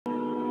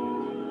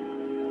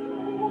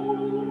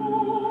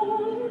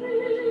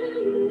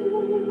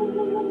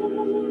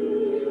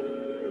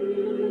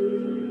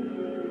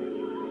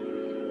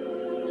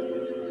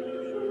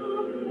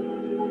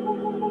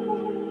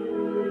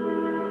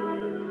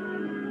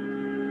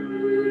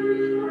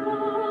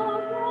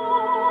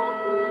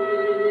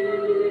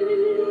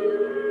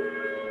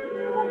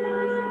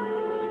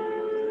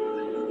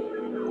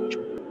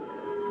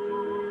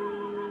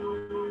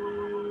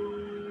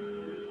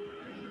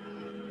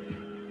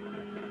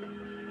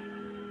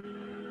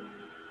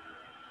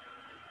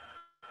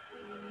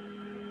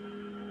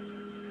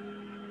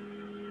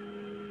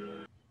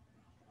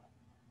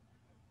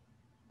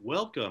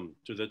Welcome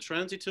to the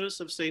Transitus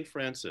of St.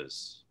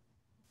 Francis.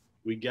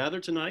 We gather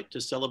tonight to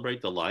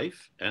celebrate the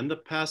life and the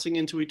passing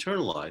into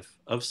eternal life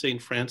of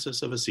St.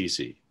 Francis of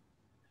Assisi.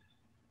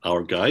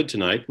 Our guide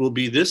tonight will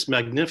be this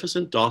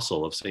magnificent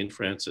dossal of St.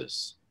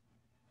 Francis.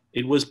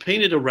 It was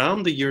painted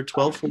around the year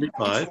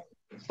 1245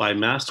 by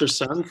Master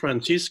San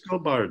Francisco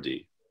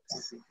Bardi.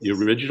 The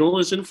original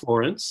is in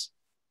Florence,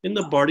 in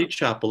the Bardi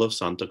Chapel of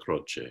Santa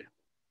Croce.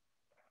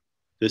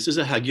 This is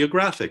a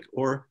hagiographic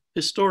or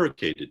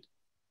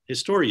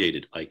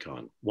historiated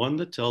icon, one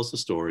that tells the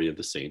story of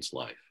the saint's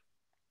life.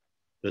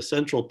 The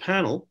central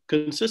panel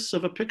consists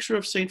of a picture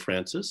of St.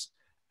 Francis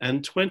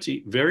and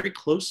 20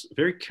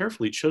 very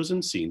carefully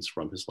chosen scenes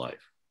from his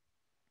life.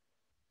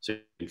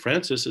 St.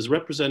 Francis is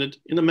represented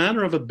in the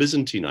manner of a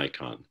Byzantine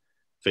icon,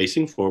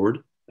 facing forward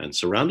and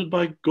surrounded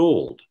by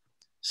gold,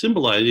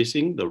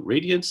 symbolizing the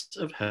radiance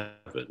of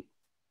heaven.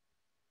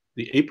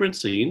 The apron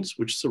scenes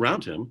which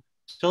surround him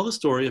tell the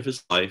story of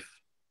his life,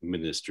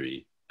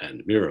 ministry,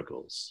 and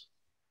miracles.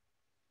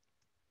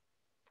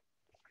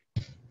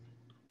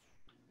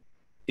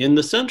 In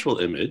the central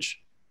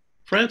image,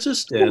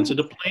 Francis stands in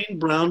a plain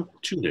brown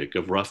tunic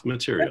of rough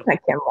material. I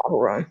can't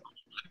run.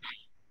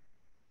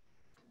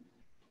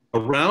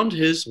 Around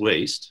his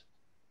waist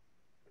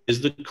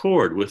is the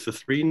cord with the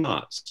 3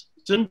 knots,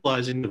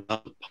 symbolizing the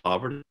vows of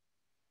poverty,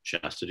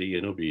 chastity,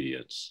 and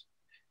obedience.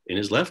 In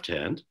his left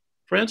hand,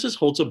 Francis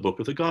holds a book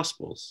of the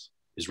Gospels.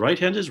 His right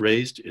hand is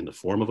raised in the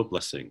form of a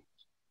blessing.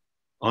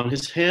 On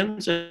his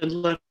hands and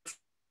left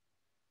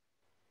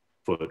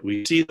foot,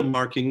 we see the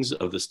markings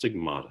of the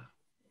stigmata.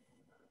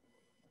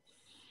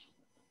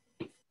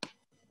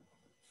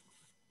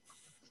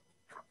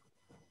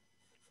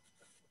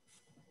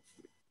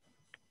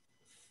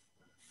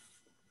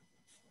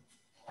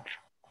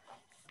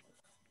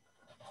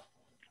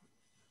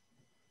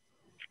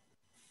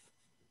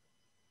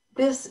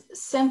 This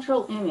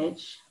central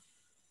image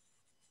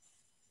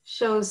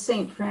shows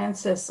St.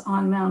 Francis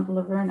on Mount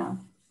Laverna.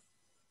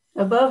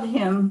 Above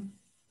him,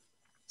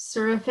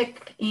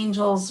 seraphic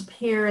angels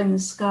appear in the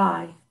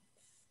sky.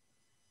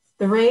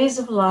 The rays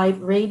of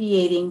light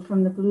radiating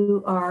from the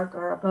blue arc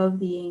are above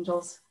the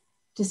angels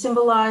to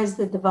symbolize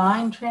the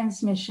divine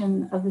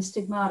transmission of the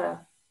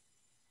stigmata,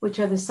 which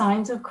are the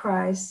signs of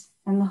Christ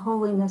and the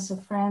holiness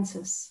of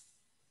Francis.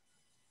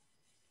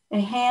 A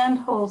hand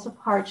holds a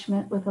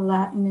parchment with a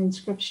Latin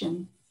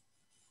inscription.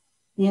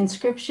 The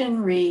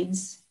inscription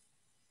reads,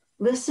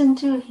 "Listen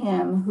to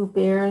him who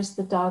bears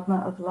the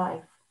dogma of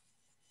life."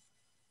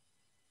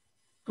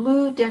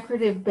 Blue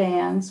decorative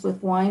bands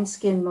with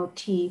wineskin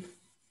motif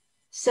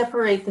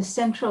separate the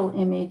central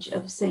image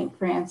of St.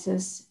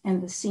 Francis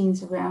and the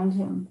scenes around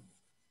him.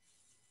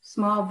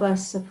 Small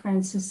busts of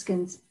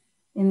Franciscans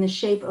in the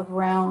shape of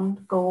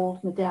round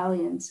gold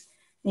medallions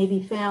may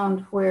be found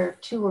where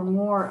 2 or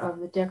more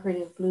of the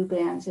decorative blue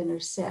bands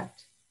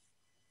intersect.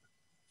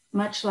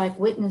 Much like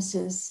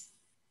witnesses,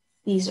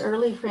 these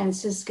early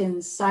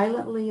Franciscans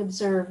silently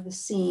observe the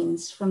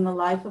scenes from the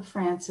life of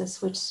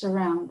Francis which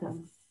surround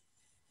them.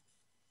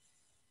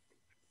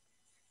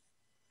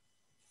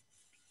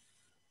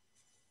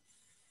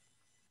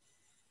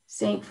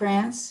 St.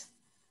 Francis,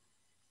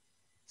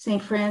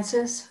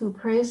 who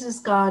praises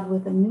God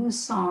with a new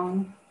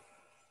song,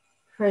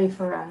 pray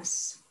for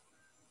us.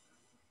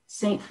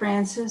 St.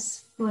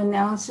 Francis, who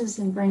announces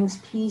and brings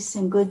peace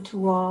and good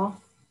to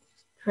all,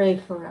 pray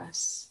for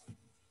us.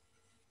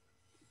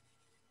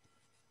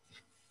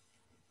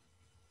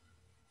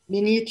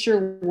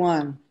 Miniature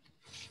 1.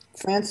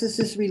 Francis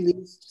is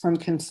released from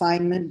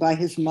confinement by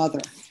his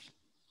mother.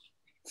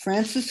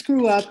 Francis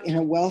grew up in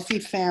a wealthy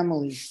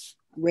family,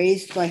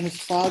 raised by his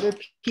father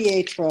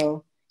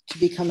Pietro to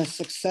become a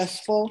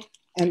successful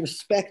and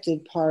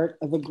respected part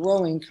of a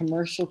growing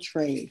commercial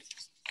trade.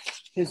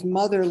 His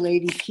mother,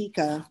 Lady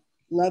Pica,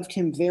 loved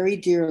him very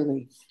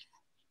dearly.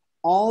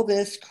 All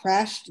this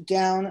crashed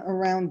down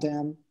around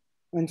them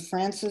when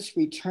Francis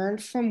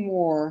returned from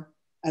war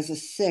as a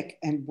sick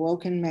and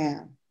broken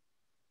man.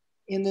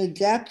 In the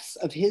depths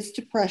of his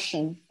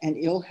depression and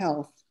ill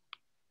health,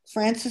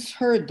 Francis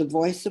heard the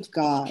voice of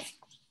God,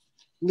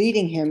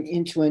 leading him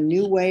into a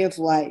new way of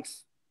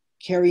life,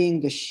 carrying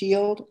the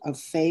shield of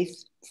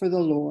faith for the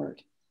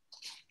Lord.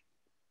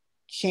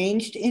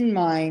 Changed in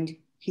mind,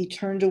 he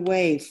turned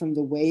away from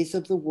the ways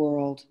of the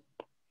world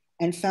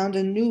and found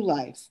a new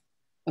life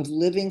of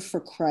living for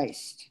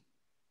Christ.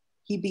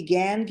 He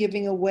began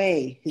giving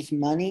away his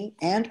money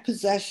and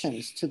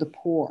possessions to the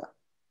poor,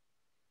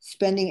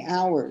 spending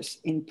hours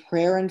in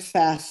prayer and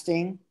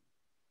fasting,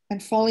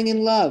 and falling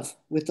in love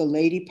with the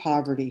Lady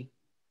Poverty.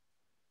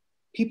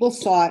 People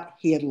thought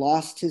he had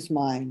lost his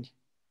mind.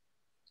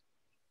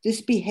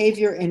 This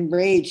behavior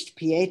enraged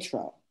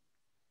Pietro,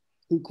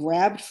 who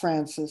grabbed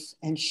Francis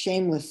and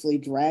shamelessly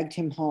dragged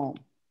him home.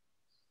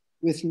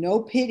 With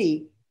no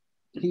pity,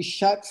 he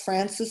shut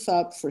Francis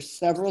up for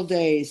several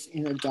days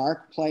in a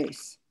dark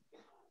place.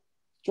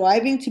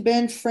 Striving to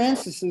bend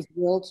Francis's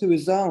will to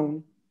his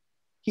own,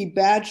 he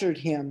badgered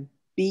him,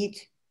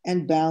 beat,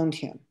 and bound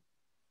him.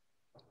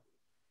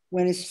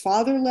 When his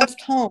father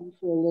left home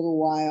for a little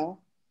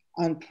while,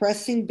 on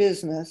pressing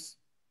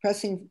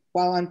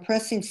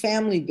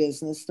family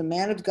business, the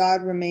man of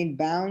God remained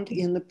bound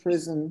in the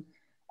prison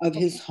of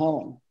his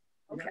home.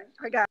 Okay,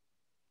 I got it.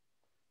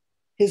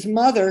 His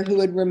mother, who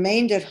had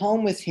remained at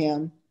home with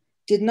him,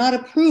 did not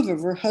approve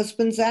of her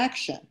husband's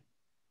action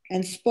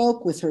and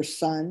spoke with her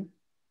son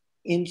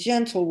in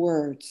gentle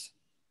words.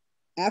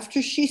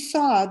 After she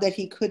saw that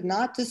she could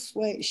not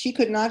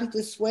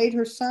dissuade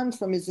her son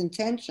from his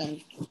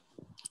intention,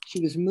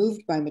 she was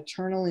moved by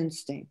maternal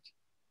instinct.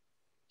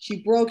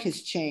 She broke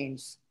his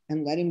chains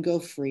and let him go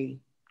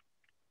free.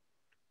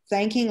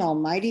 Thanking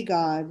Almighty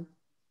God,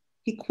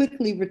 he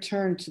quickly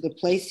returned to the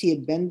place he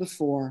had been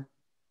before.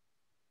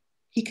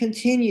 He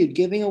continued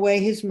giving away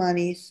his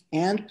monies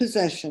and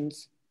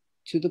possessions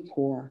to the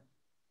poor.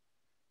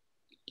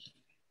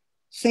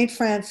 St.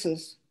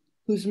 Francis,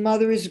 whose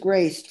mother is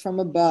graced from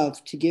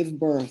above to give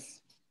birth,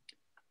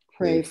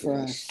 pray for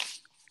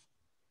us.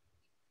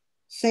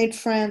 St.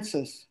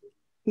 Francis,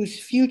 whose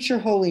future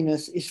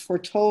holiness is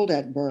foretold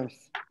at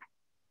birth,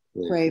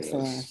 pray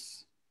for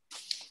us.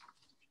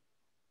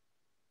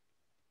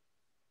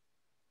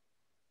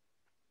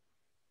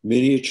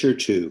 Miniature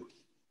 2.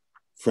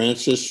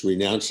 Francis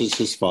renounces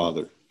his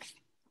father.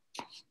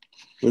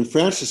 When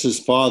Francis's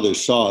father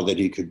saw that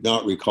he could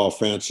not recall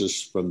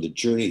Francis from the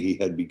journey he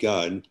had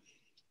begun,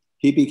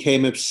 he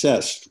became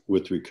obsessed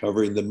with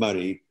recovering the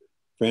money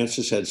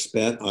Francis had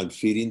spent on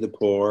feeding the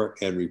poor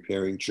and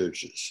repairing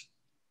churches.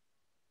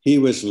 He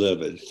was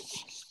livid.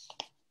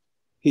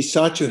 He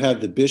sought to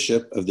have the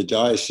bishop of the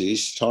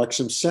diocese talk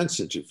some sense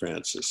into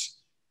Francis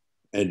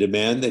and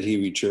demand that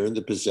he return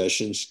the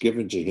possessions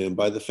given to him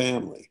by the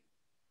family.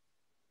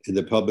 In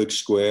the public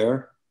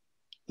square,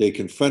 they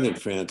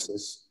confronted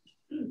Francis,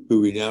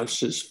 who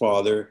renounced his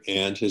father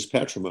and his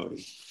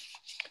patrimony.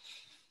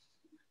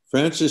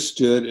 Francis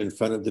stood in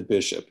front of the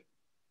bishop.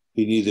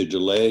 He neither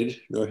delayed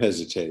nor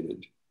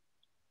hesitated,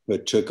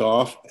 but took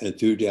off and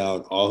threw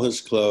down all his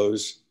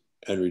clothes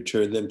and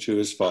returned them to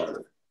his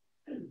father.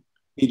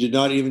 He did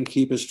not even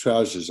keep his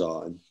trousers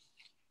on,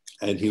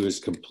 and he was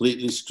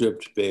completely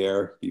stripped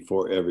bare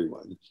before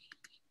everyone.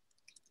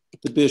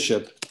 The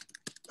bishop,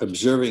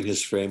 observing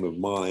his frame of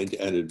mind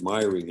and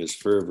admiring his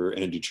fervor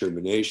and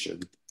determination,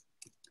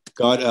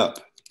 got up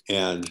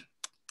and,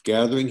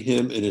 gathering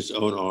him in his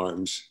own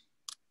arms,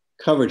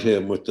 covered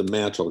him with the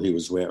mantle he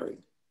was wearing.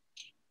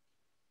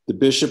 The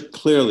bishop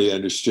clearly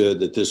understood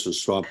that this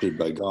was prompted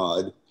by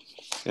God,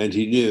 and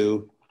he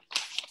knew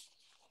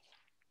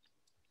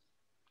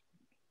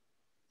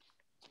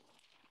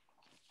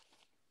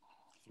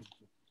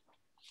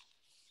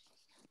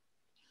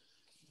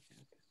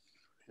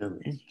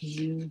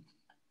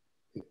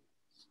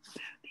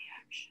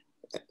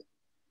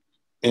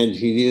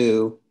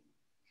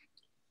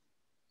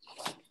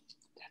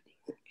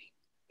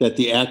that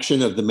the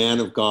action of the man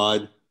of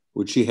God,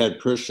 which he had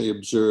personally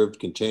observed,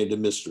 contained a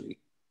mystery.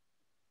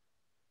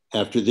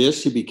 After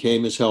this, he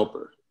became his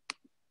helper.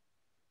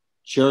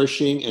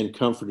 Cherishing and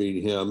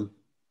comforting him,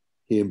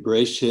 he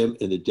embraced him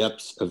in the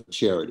depths of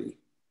charity.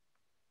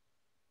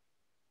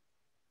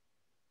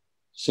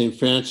 St.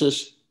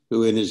 Francis,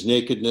 who in his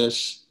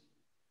nakedness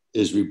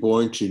is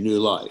reborn to new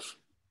life,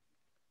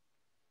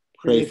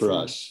 pray for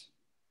us.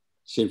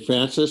 St.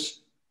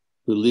 Francis,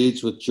 who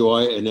leads with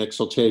joy and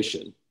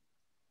exultation,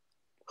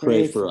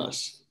 pray for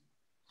us.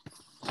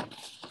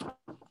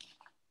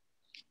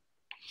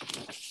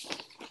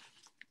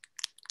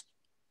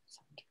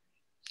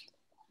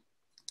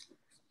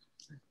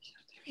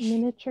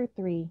 Miniature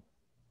 3.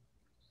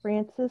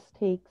 Francis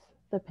takes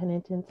the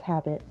penitent's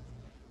habit.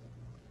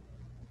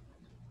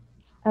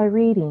 A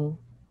reading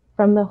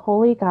from the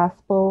Holy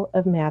Gospel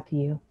of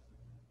Matthew.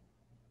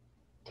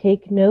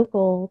 Take no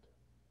gold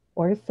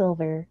or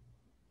silver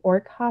or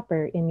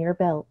copper in your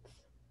belts,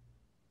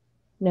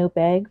 no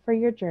bag for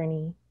your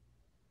journey,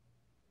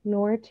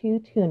 nor 2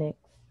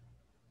 tunics,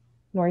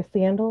 nor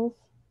sandals,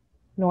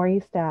 nor a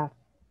staff,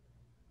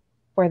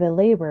 for the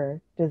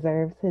laborer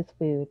deserves his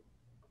food.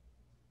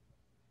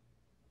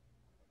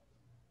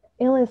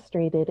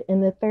 Illustrated in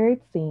the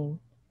third scene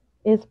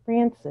is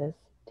Francis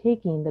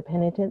taking the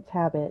penitent's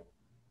habit.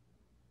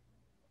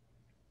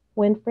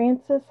 When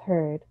Francis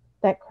heard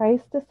that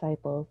Christ's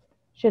disciples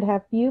should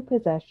have few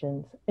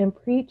possessions and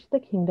preach the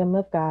kingdom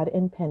of God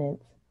in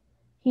penance,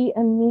 he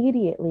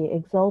immediately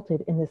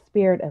exulted in the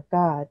Spirit of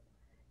God,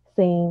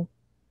 saying,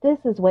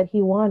 "This is what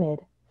he wanted,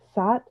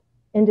 sought,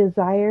 and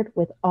desired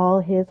with all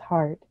his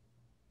heart."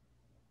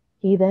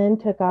 He then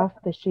took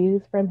off the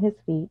shoes from his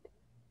feet,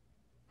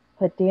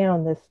 put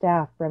down the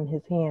staff from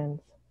his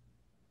hands,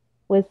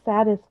 was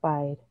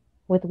satisfied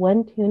with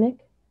 1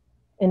 tunic,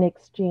 and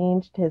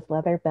exchanged his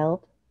leather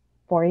belt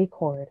for a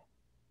cord.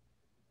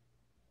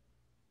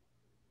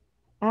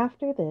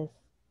 After this,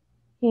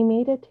 he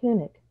made a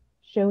tunic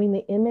showing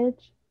the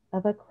image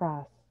of a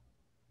cross,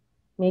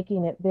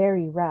 making it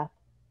very rough,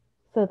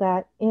 so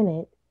that in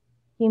it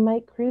he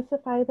might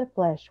crucify the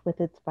flesh with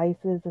its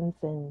vices and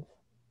sins,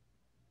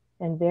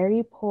 and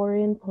very poor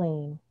and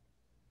plain,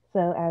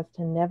 so as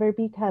to never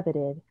be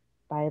coveted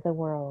by the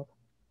world.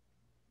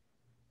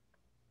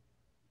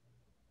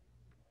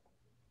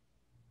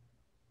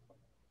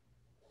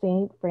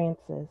 Saint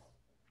Francis,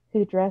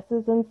 who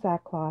dresses in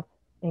sackcloth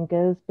and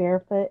goes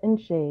barefoot and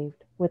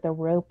shaved with a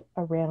rope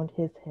around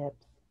his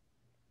hips.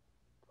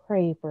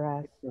 Pray for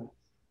us.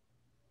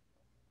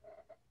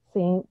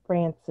 Saint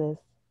Francis,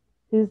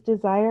 whose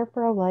desire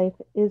for a life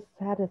is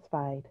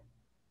satisfied.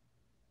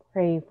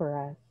 Pray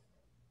for us.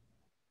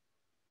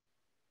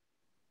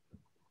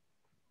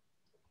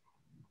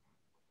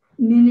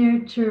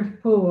 Miniature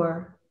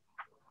 4.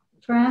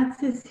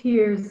 Francis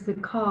hears the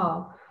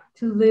call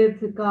to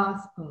live the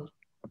gospel.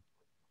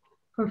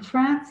 For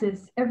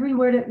Francis, every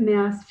word at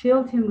Mass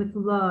filled him with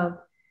love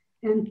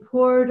and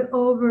poured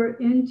over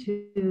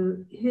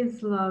into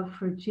his love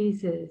for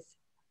Jesus.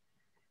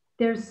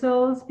 Their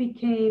souls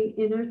became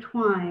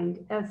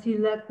intertwined as he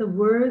let the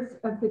words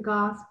of the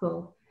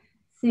gospel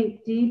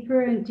sink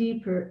deeper and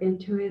deeper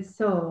into his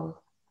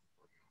soul.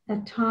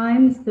 At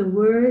times, the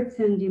words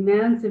and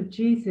demands of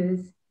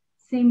Jesus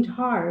seemed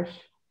harsh,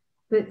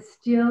 but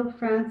still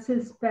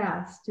Francis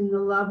basked in the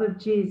love of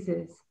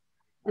Jesus,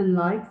 and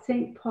like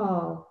St.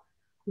 Paul,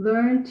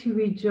 learned to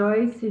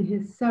rejoice in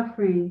his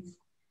sufferings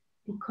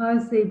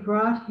because they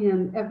brought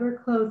him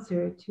ever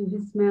closer to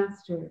his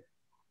master.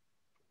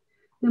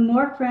 The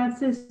more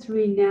Francis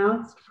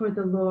renounced for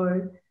the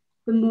Lord,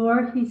 the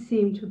more he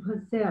seemed to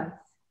possess.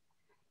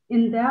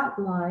 In that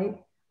light,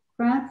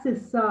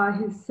 Francis saw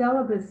his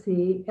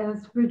celibacy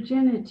as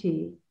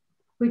virginity,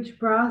 which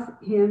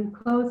brought him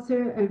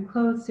closer and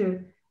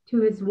closer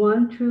to his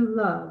one true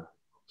love,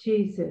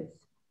 Jesus.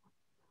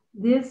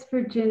 This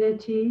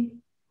virginity,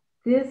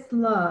 this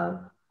love,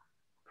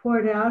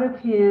 poured out of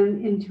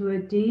him into a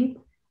deep,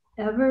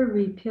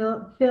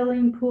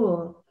 ever-refilling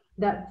pool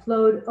that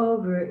flowed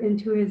over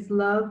into his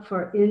love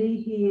for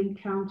any he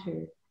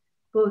encountered,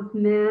 both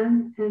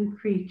man and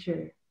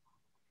creature.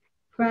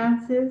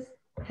 Francis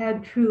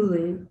had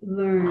truly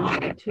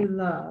learned to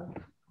love.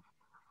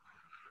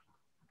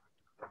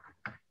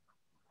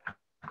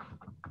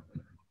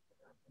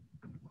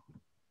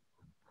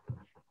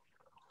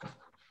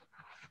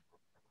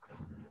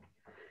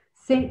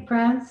 St.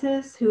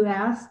 Francis, who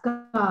asked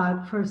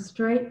God for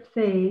straight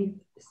faith,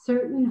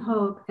 certain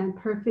hope, and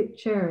perfect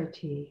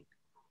charity,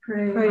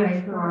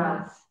 pray for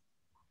us.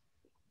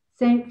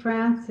 St.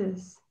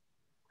 Francis,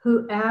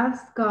 who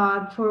asked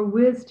God for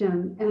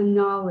wisdom and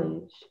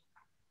knowledge,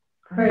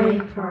 pray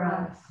for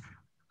us.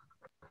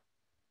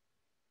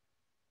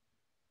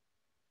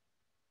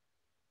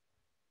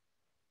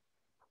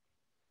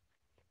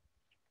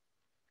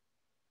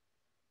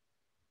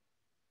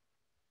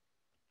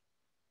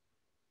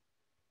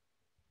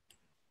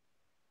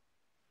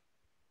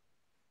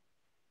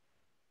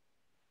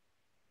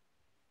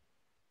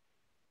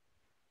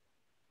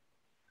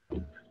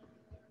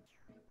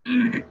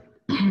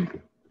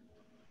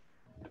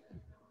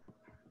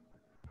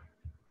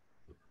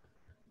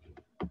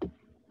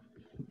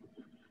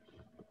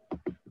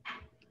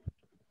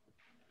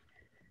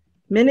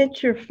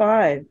 Miniature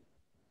 5.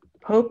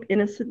 Pope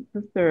Innocent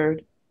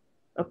III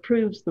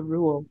approves the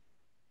rule.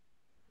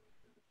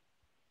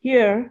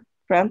 Here,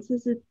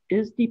 Francis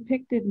is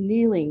depicted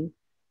kneeling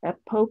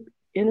at Pope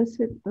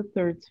Innocent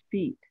III's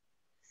feet,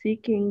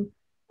 seeking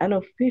an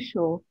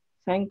official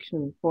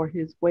sanction for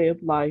his way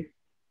of life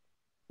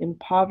in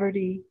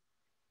poverty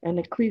and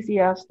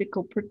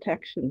ecclesiastical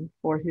protection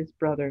for his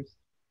brothers.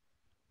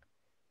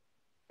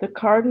 The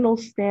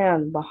cardinals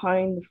stand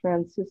behind the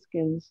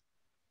Franciscans,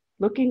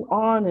 looking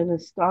on in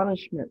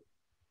astonishment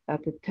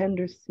at the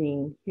tender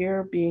scene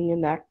here being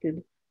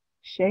enacted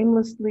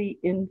shamelessly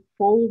in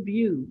full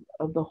view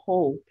of the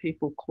whole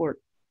papal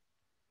court.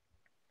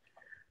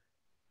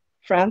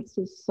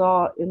 Francis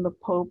saw in the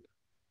Pope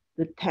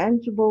the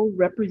tangible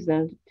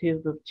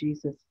representative of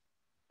Jesus,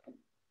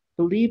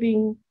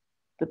 believing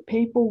the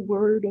papal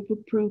word of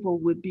approval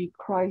would be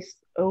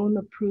Christ's own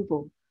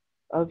approval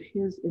of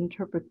his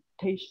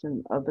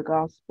interpretation of the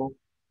gospel.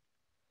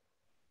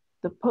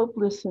 The Pope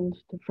listened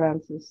to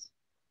Francis,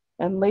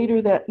 and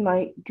later that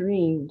night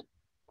dreamed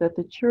that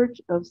the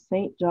Church of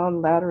St.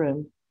 John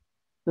Lateran,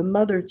 the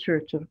mother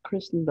church of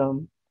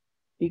Christendom,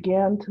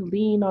 began to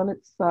lean on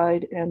its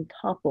side and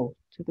topple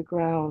to the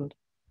ground.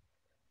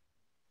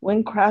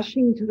 When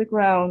crashing to the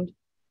ground,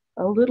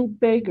 a little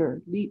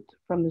beggar leaped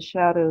from the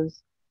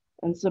shadows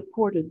and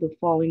supported the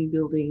falling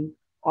building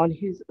on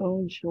his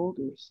own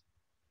shoulders.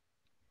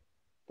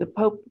 The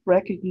Pope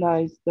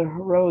recognized the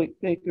heroic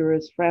beggar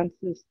as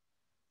Francis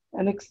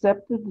and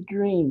accepted the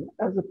dream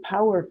as a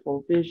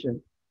powerful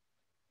vision.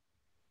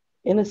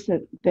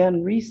 Innocent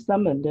then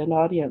resummoned an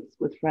audience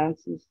with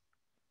Francis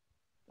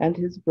and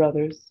his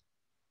brothers,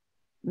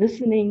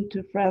 listening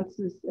to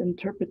Francis'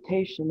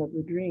 interpretation of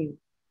the dream.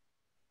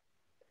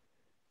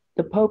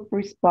 The Pope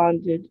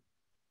responded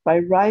by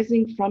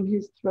rising from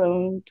his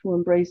throne to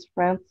embrace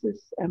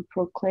Francis and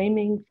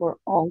proclaiming for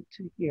all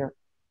to hear.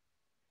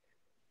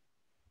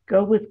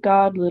 Go with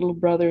God, little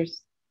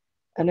brothers,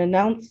 and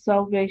announce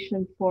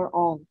salvation for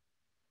all,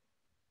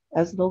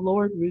 as the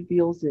Lord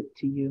reveals it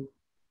to you.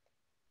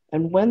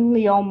 And when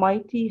the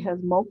Almighty has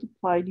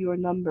multiplied your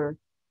number,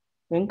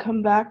 then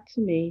come back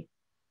to me,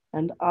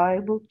 and I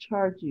will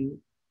charge you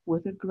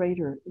with a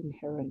greater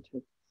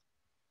inheritance.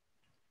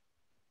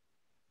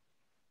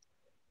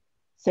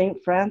 St.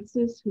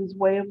 Francis, whose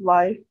way of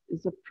life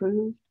is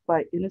approved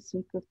by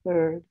Innocent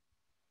III,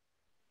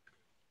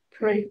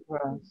 pray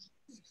for us.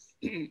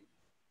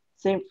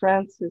 St.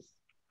 Francis,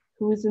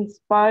 who is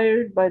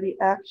inspired by the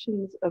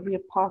actions of the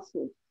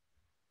apostles,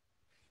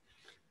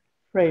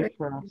 pray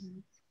for us.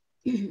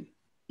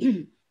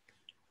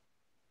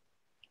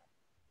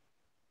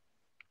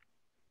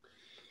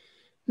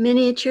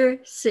 Miniature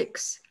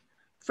 6.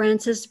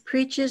 Francis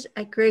preaches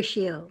at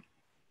Gratio.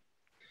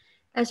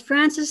 As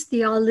Francis'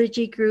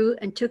 theology grew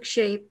and took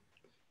shape,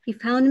 he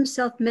found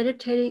himself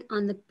meditating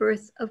on the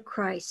birth of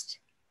Christ.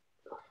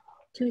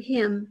 To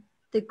him,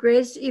 the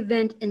greatest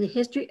event in the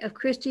history of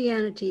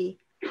Christianity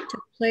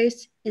took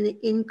place in the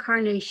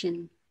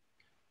Incarnation,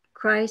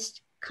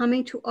 Christ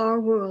coming to our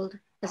world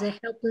as a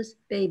helpless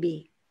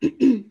baby.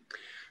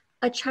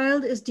 A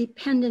child is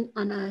dependent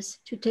on us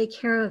to take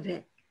care of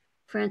it,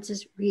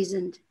 Francis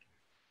reasoned,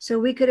 so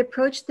we could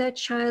approach that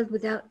child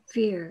without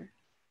fear.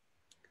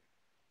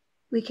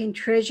 We can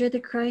treasure the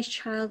Christ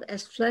child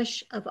as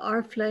flesh of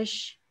our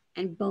flesh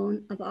and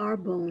bone of our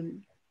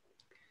bone.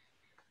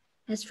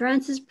 As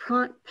Francis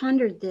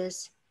pondered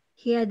this,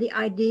 he had the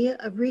idea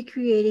of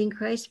recreating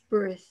Christ's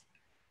birth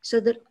so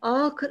that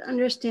all could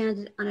understand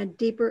it on a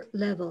deeper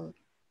level.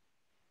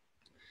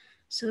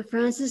 So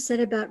Francis set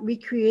about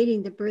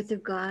recreating the birth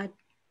of God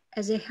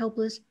as a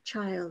helpless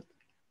child.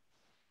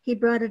 He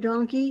brought a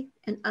donkey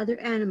and other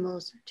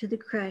animals to the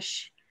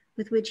creche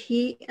with which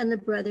he and the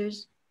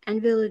brothers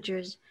and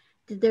villagers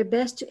did their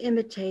best to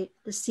imitate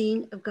the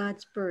scene of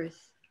God's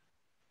birth.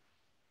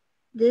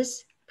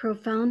 This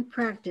profound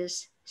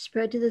practice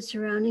spread to the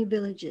surrounding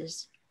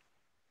villages,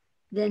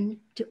 then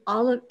to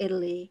all of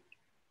Italy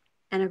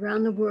and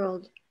around the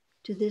world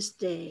to this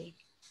day.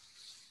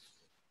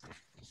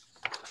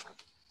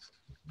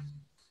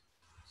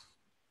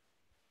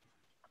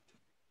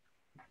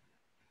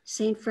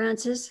 St.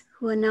 Francis,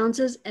 who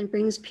announces and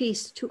brings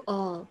peace to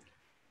all,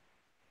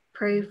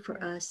 pray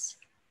for us.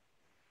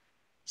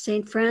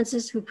 St.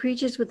 Francis, who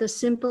preaches with a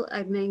simple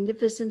and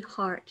magnificent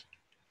heart,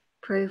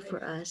 pray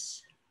for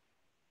us.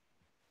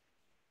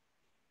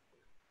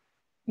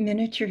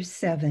 Miniature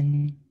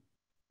 7.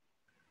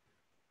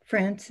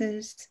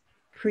 Francis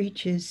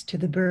preaches to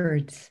the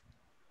birds.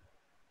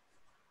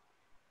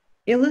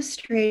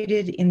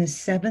 Illustrated in the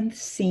 7th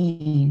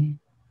scene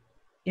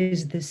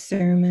is the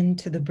sermon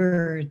to the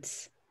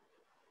birds.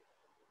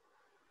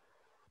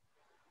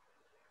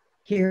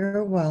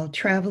 Here, while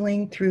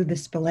traveling through the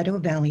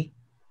Spoleto Valley,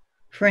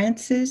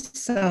 Francis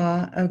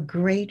saw a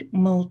great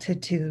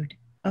multitude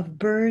of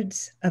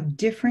birds of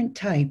different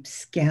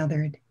types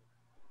gathered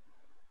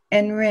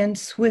and ran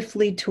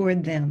swiftly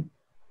toward them.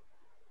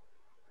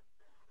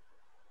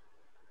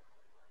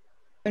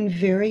 When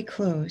very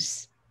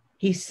close,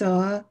 he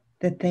saw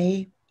that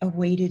they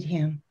awaited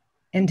him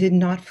and did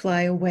not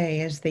fly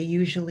away as they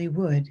usually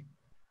would.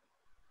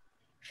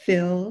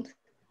 Filled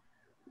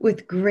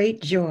with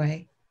great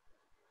joy,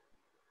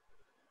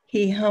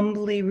 he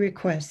humbly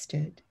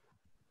requested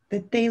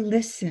that they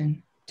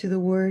listen to the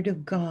word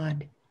of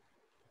God.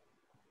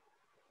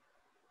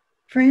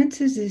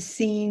 Francis is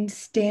seen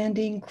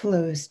standing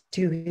close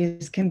to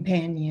his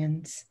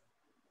companions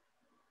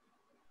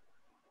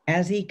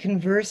as he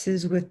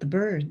converses with the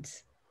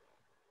birds.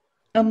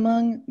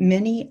 Among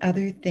many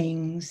other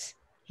things,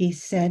 he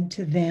said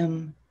to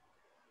them,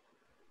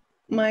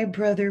 "My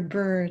brother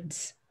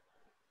birds,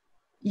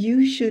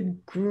 you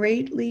should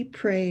greatly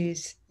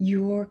praise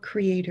your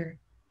Creator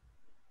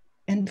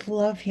and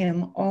love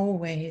him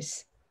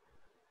always.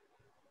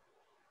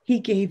 He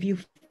gave you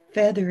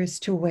feathers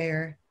to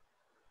wear,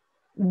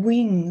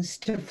 wings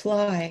to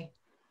fly,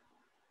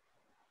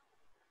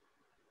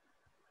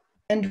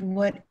 and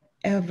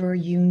whatever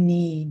you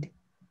need.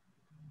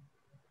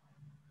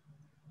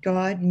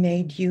 God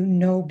made you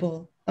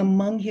noble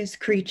among his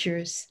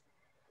creatures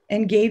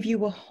and gave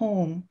you a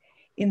home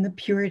in the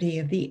purity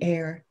of the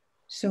air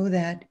so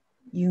that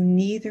you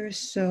neither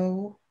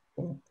sow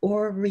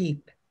or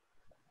reap.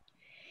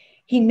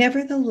 He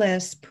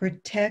nevertheless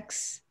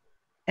protects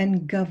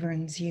and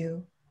governs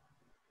you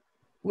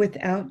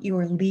without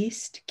your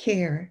least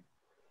care.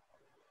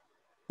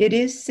 It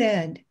is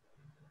said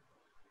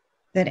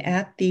that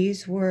at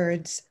these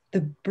words, the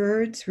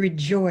birds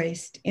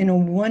rejoiced in a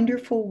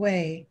wonderful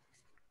way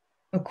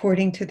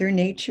according to their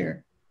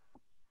nature,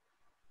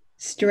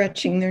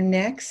 stretching their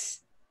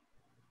necks,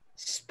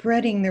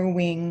 spreading their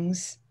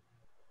wings,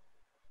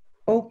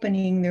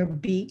 opening their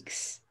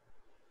beaks,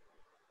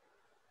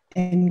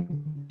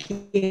 and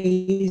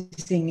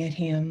gazing at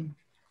him.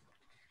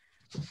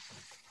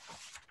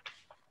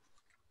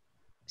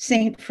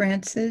 St.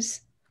 Francis,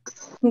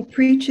 who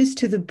preaches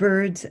to the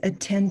birds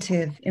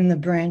attentive in the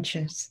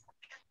branches,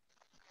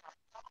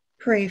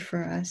 pray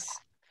for us.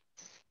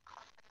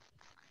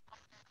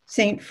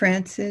 St.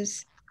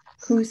 Francis,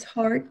 whose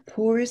heart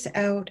pours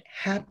out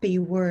happy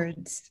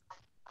words,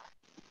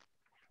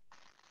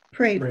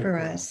 pray for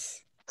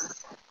us.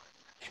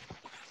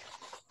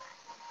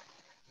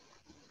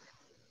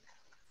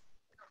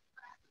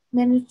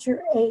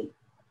 Miniature 8.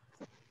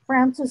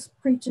 Francis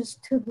preaches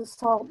to the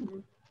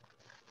Sultan.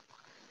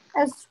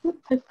 As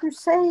the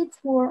Crusades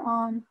wore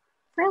on,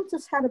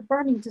 Francis had a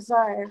burning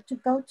desire to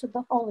go to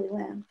the Holy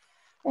Land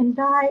and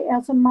die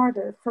as a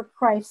martyr for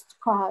Christ's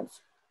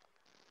cause.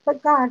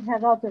 But God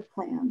had other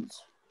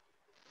plans.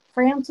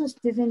 Francis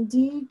did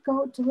indeed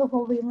go to the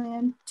Holy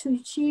Land to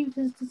achieve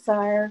his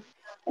desire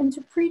and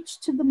to preach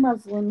to the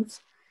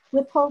Muslims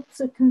with hopes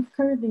of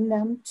converting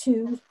them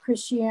to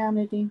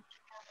Christianity.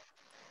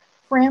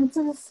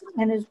 Francis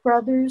and his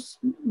brothers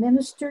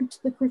ministered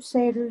to the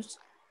Crusaders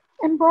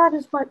and brought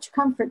as much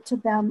comfort to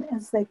them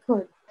as they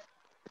could.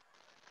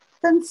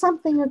 Then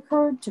something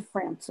occurred to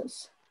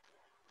Francis.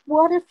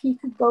 What if he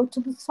could go to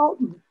the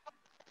Sultan?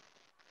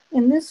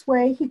 In this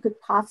way, he could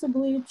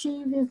possibly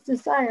achieve his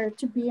desire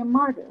to be a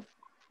martyr.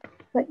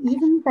 But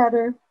even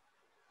better,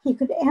 he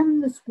could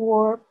end this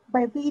war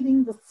by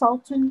leading the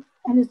Sultan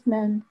and his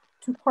men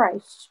to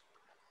Christ.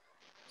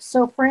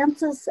 So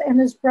Francis and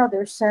his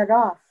brother set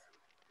off.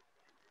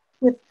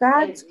 With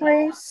God's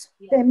grace,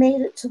 they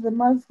made it to the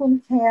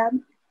Muslim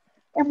camp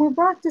and were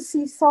brought to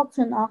see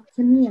Sultan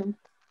al-Qasim.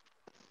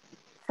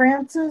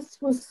 Francis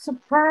was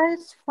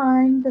surprised to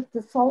find that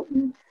the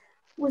Sultan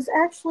was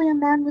actually a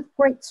man with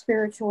great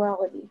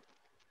spirituality.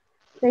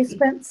 They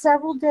spent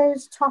several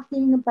days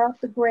talking about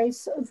the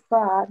grace of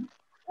God,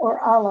 or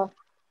Allah.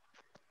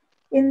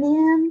 In the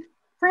end,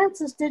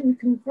 Francis didn't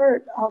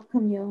convert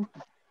al-Qasim,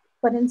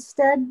 but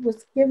instead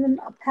was given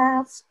a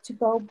pass to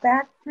go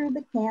back through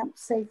the camp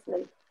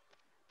safely.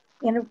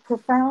 In a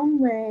profound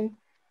way,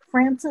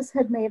 Francis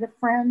had made a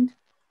friend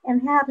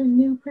and had a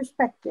new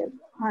perspective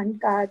on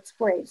God's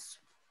grace.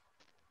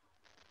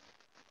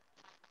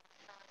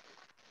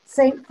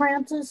 St.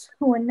 Francis,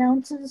 who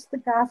announces the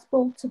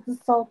gospel to the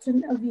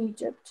Sultan of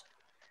Egypt,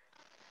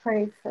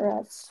 pray for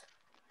us.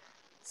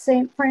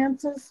 St.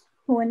 Francis,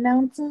 who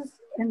announces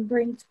and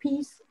brings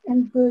peace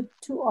and good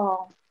to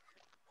all,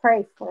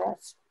 pray for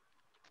us.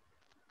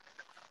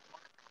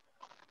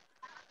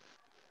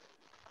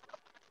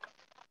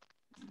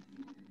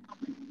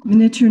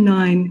 Miniature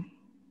 9,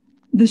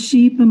 The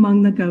Sheep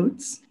Among the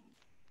Goats.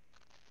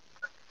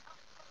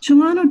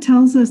 Celano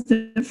tells us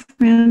that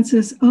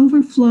Francis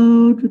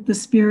overflowed with the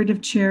spirit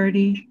of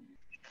charity,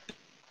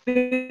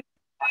 with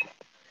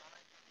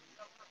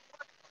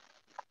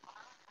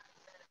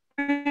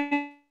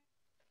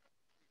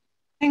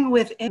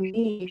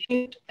any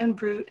sheep and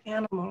brute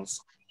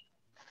animals.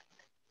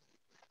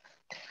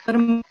 But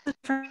among the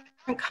different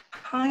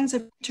kinds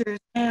of creatures,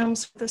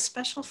 lambs with a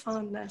special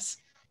fondness.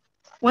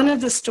 One of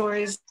the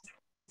stories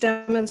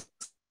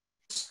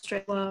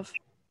demonstrates love.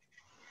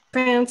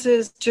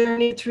 Francis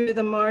journeyed through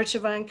the March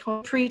of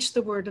Ancon, preached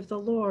the word of the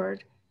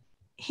Lord.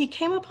 He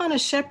came upon a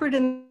shepherd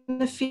in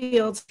the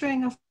fields,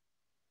 string a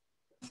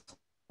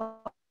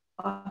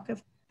flock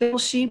of little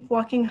sheep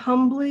walking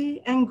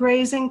humbly and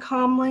grazing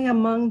calmly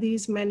among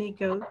these many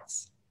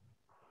goats.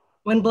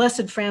 When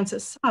Blessed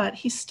Francis saw it,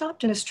 he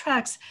stopped in his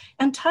tracks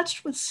and,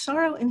 touched with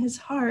sorrow in his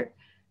heart,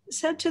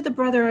 said to the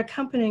brother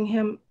accompanying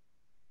him,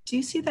 "Do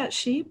you see that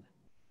sheep?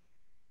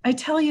 I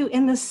tell you,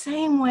 in the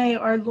same way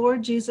our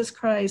Lord Jesus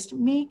Christ,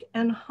 meek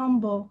and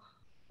humble,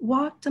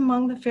 walked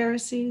among the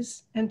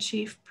Pharisees and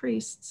chief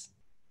priests.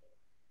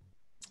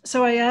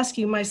 So I ask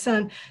you, my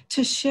son,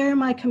 to share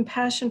my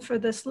compassion for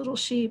this little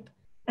sheep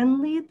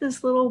and lead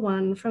this little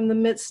one from the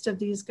midst of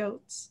these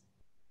goats."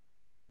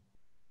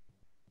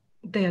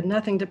 They had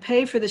nothing to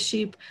pay for the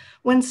sheep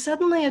when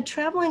suddenly a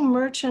traveling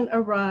merchant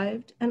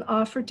arrived and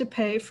offered to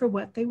pay for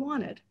what they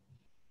wanted.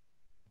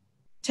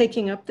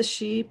 Taking up the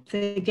sheep,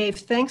 they gave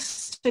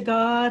thanks to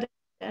God,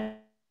 and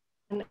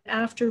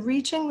after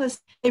reaching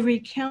this, they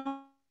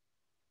recounted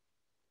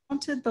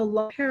the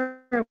long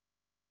parable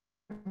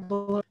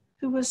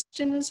who was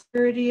in his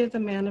purity of the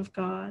man of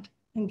God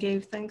and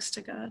gave thanks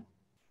to God.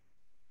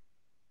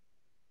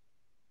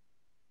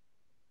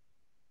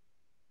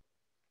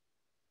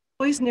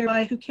 Boys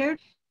nearby who cared,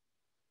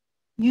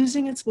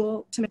 using its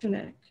wool to make a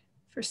tunic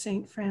for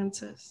St.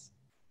 Francis.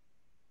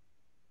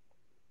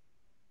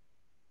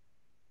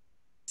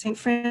 St.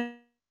 Francis,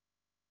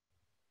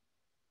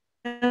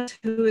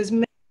 who is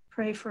made,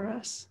 pray for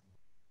us.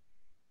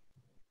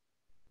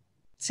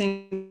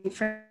 St.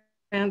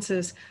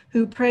 Francis,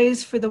 who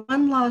prays for the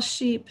one lost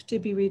sheep to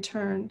be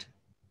returned,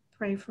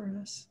 pray for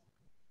us.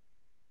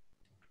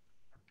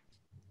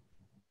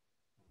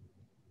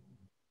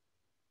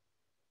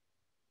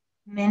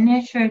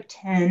 Miniature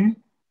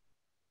 10,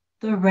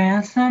 The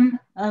Ransom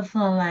of the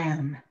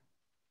Lamb.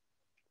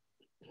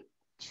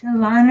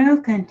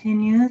 Celano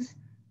continues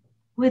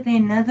with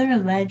another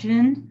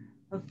legend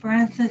of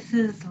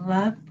Francis's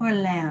love for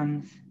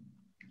lambs.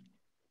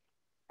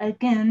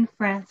 Again,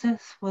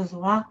 Francis was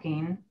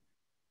walking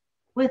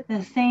with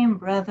the same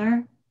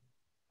brother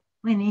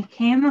when he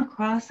came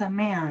across a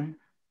man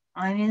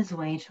on his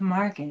way to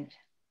market.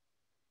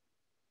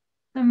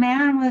 The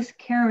man was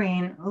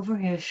carrying over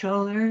his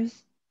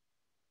shoulders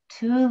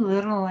 2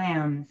 little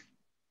lambs,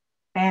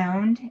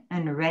 bound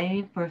and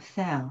ready for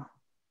sale.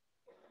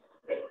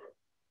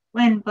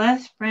 When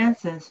Blessed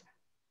Francis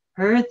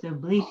heard the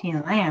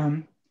bleating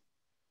lamb,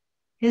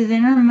 his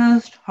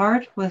innermost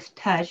heart was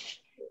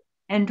touched,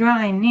 and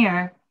drawing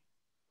near,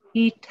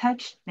 He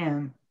touched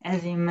them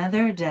as a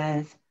mother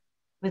does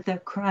with a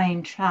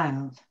crying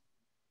child,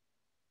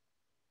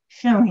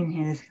 showing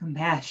his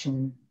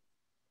compassion.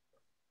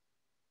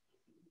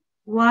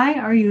 "Why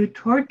are you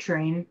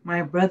torturing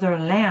my brother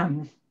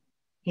lambs?"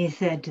 he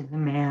said to the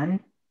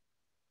man,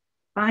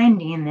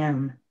 "binding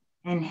them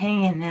and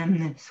hanging them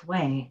this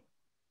way?"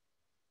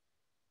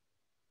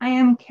 "I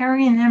am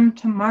carrying them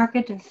to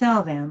market to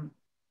sell them,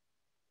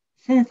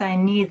 since I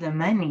need the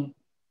money,"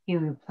 he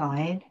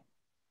replied.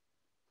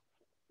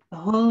 The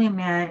holy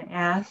man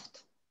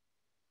asked,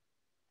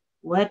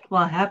 "What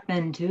will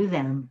happen to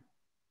them?"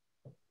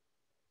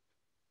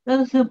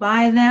 "Those who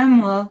buy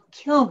them will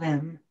kill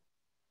them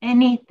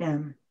and eat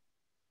them,"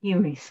 he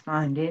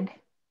responded.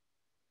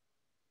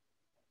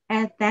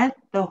 At that,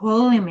 the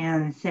holy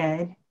man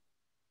said,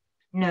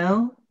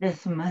 "No,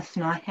 this must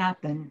not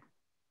happen.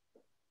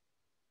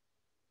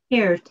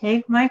 Here,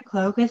 take my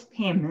cloak as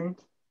payment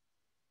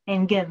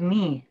and give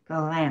me the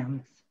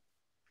lambs."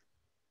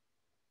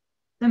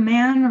 The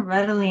man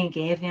readily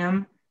gave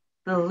him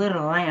the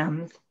little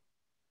lambs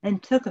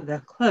and took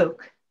the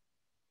cloak,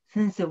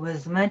 since it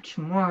was much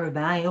more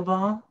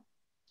valuable.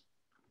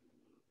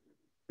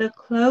 The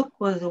cloak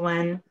was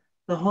one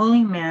the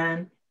holy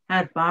man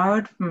had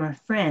borrowed from a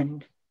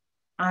friend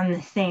on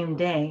the same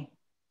day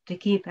to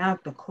keep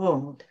out the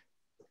cold.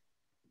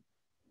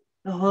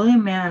 The holy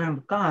man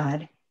of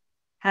God,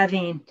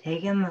 having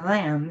taken the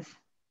lambs,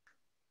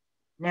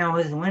 now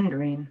was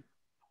wondering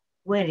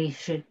what he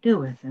should do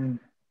with them.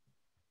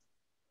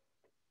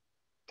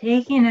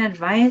 Taking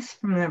advice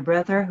from the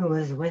brother who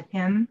was with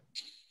him,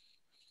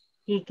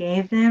 he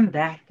gave them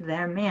back to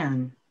that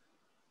man,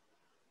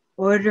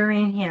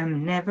 ordering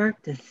him never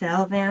to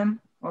sell them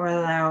or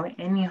allow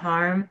any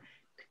harm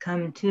to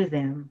come to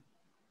them,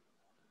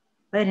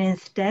 but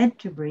instead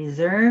to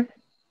preserve,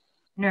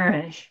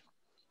 nourish,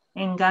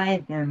 and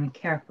guide them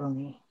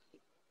carefully.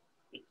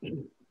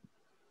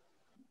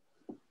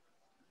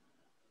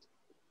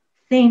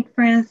 St.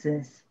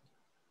 Francis,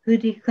 who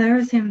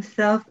declares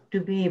himself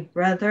to be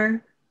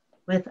brother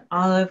with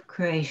all of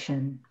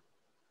creation,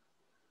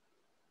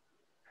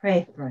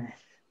 pray for us.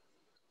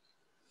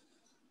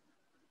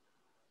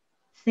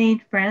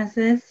 St.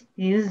 Francis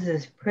uses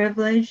this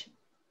privilege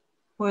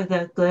for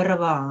the good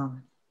of all.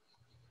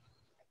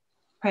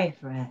 Pray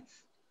for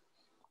us.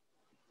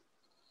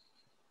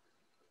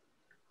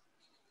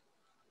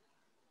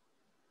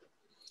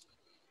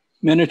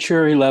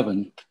 Miniature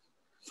 11.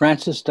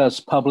 Francis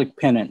does public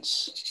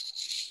penance.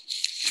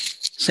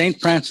 St.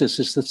 Francis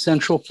is the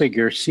central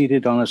figure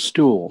seated on a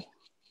stool.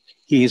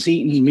 He has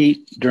eaten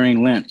meat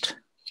during Lent.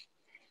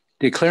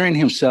 Declaring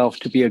himself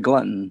to be a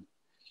glutton,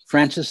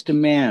 Francis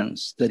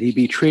demands that he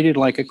be treated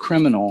like a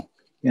criminal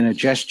in a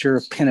gesture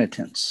of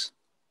penitence.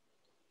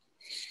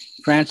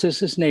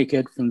 Francis is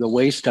naked from the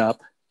waist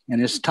up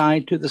and is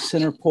tied to the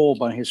center pole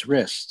by his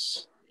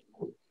wrists.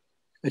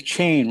 A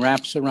chain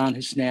wraps around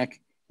his neck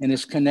and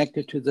is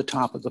connected to the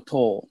top of the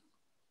pole.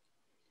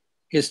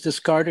 His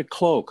discarded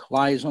cloak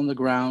lies on the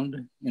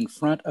ground in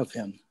front of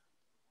him.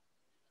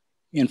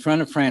 In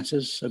front of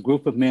Francis, a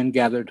group of men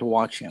gather to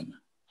watch him.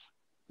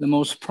 The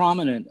most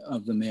prominent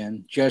of the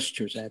men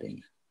gestures at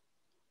him.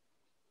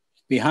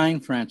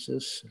 Behind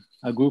Francis,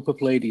 a group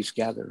of ladies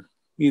gather,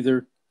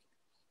 either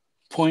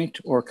point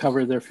or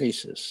cover their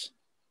faces.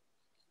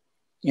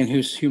 In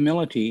his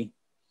humility,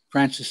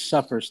 Francis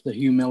suffers the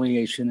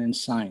humiliation in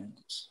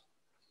silence.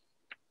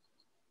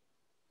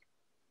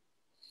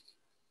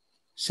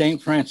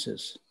 St.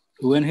 Francis,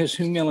 who in his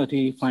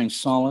humility finds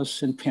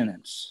solace and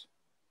penance,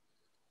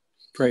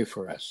 pray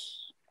for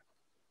us.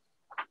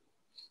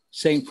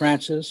 St.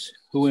 Francis,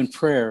 who in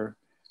prayer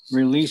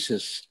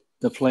releases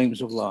the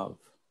flames of love,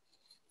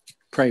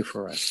 pray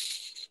for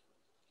us.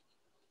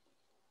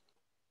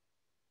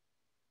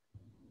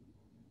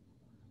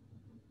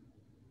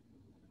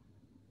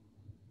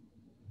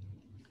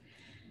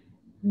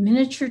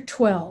 Miniature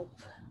 12.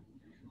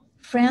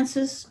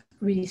 Francis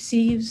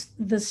receives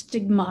the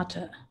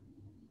stigmata.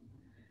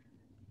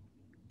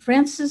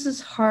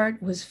 Francis's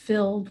heart was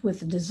filled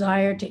with a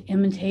desire to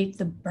imitate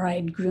the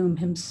bridegroom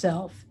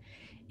himself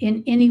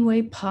in any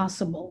way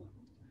possible.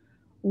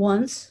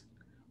 Once,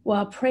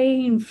 while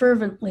praying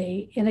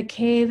fervently in a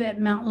cave at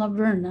Mount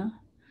Laverna,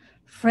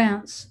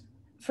 Francis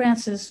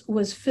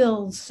was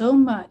filled so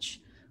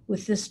much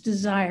with this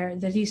desire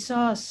that he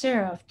saw a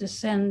seraph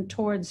descend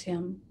towards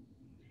him.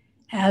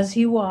 As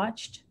he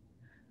watched,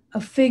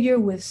 a figure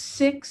with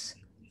 6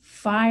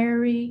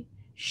 fiery,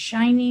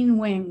 shining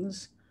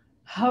wings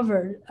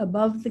hovered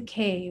above the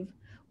cave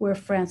where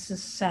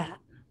Francis sat.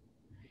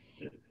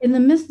 In the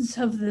midst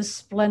of this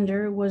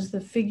splendor was the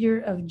figure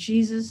of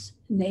Jesus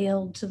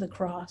nailed to the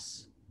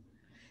cross.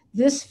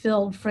 This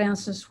filled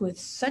Francis with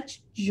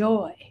such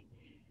joy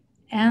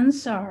and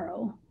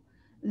sorrow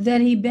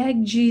that he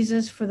begged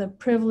Jesus for the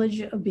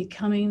privilege of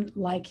becoming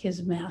like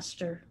his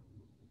master.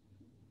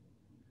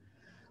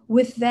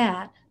 With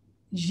that,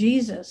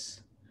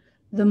 Jesus,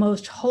 the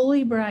most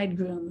holy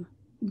bridegroom,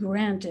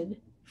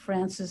 granted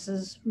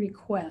Francis's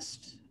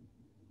request.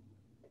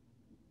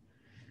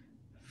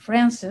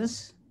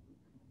 Francis,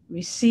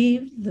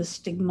 received the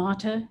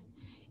stigmata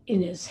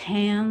in his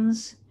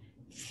hands,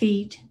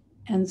 feet,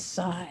 and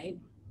side.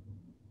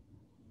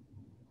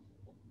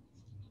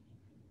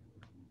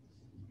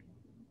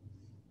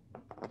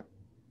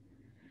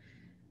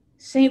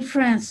 St.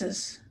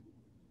 Francis,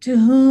 to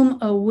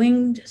whom a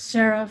winged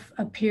seraph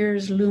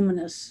appears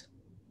luminous,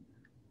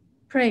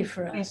 pray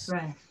for us.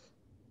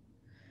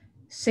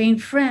 St.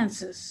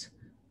 Francis,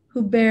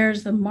 who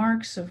bears the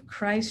marks of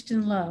Christ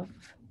in love,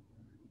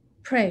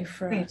 pray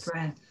for us.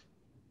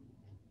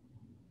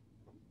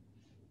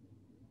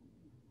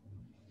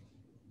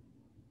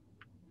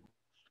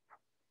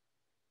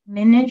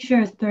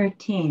 Miniature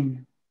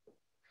 13.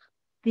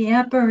 The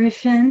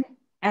apparition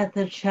at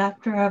the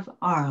chapter of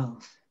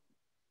Arles.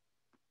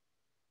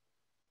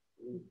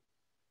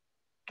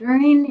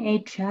 During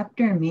a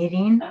chapter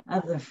meeting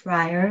of the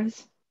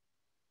friars,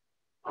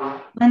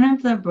 one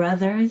of the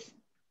brothers,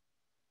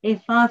 a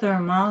Father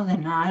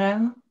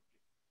Maldonado,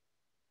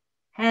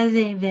 has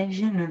a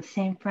vision of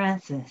St.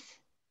 Francis.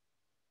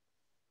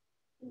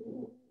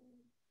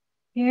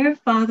 Here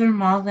Father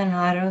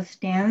Maldonado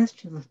stands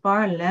to the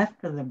far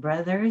left of the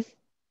brothers,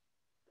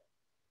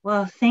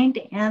 while St.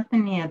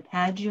 Anthony of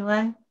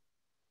Padua,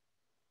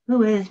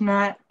 who is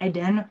not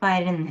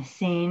identified in the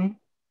scene,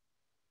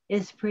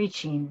 is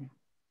preaching.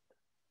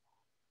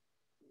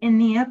 In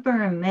the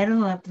upper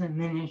middle of the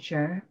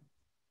miniature,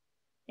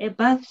 a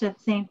bust of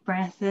St.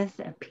 Francis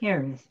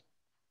appears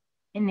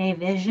in a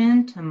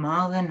vision to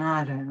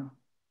Maldonado.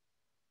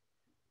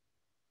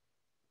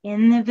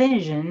 In the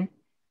vision,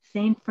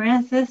 St.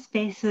 Francis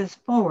faces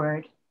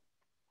forward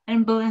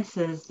and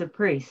blesses the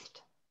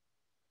priest.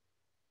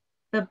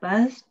 The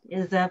bust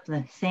is of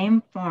the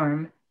same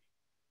form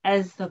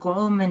as the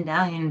gold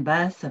medallion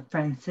busts of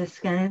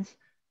Franciscans,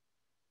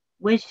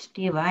 which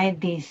divide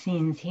these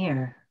scenes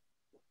here.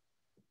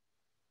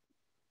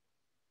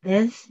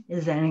 This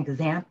is an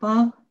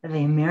example of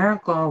a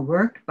miracle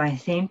worked by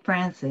St.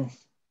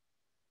 Francis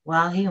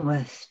while he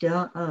was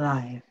still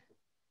alive.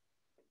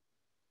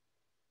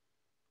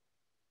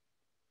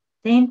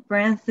 St.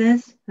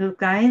 Francis, who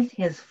guides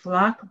his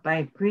flock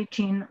by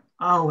preaching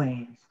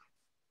always,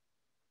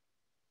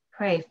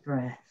 pray for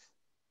us.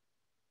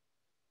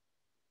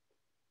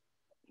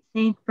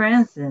 St.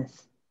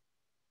 Francis,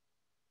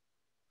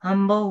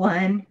 humble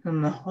one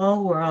whom the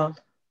whole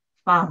world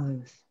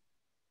follows,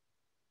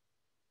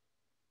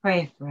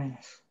 pray for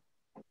us.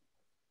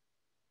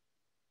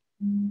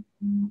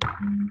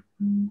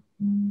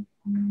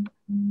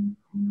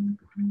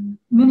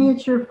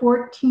 Miniature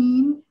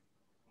 14,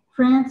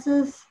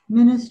 Francis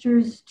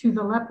ministers to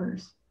the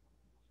lepers.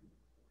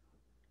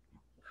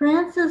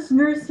 Francis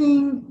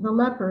nursing the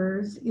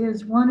lepers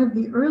is one of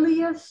the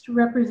earliest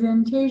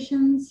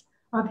representations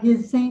of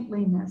his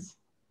saintliness.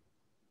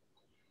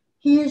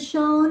 He is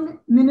shown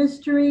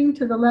ministering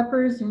to the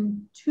lepers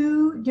in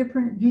two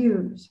different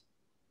views.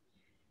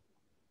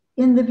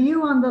 In the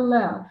view on the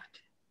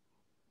left,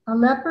 a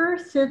leper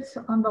sits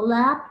on the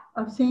lap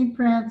of St.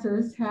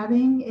 Francis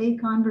having a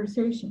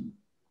conversation.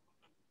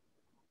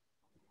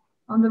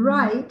 On the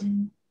right,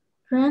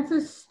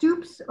 Francis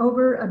stoops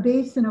over a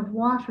basin of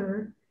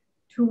water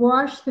to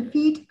wash the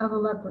feet of a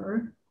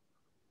leper,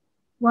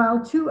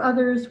 while two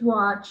others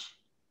watch,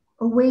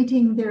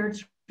 awaiting their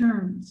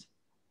turns.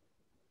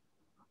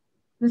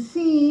 The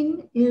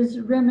scene is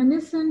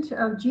reminiscent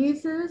of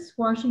Jesus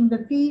washing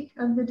the feet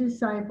of the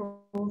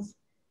disciples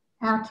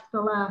at the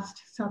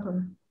Last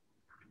Supper.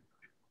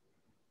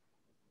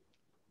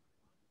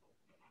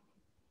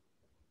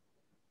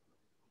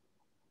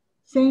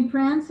 St.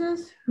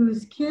 Francis,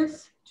 whose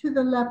kiss to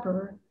the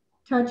leper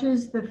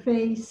touches the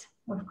face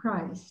of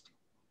Christ,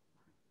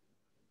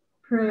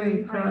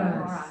 pray for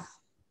us.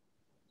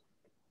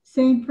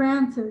 St.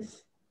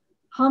 Francis,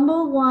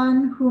 humble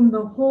one whom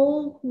the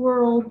whole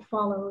world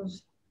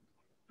follows,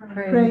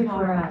 pray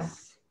for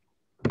us.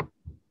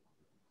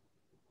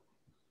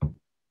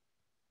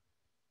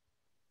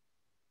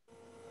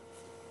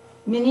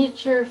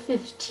 Miniature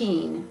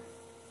 15,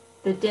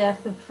 the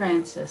death of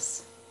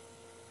Francis.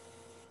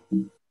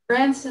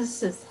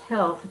 Francis's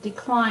health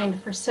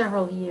declined for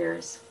several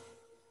years,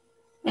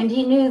 and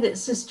he knew that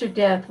Sister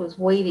Death was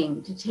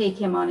waiting to take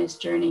him on his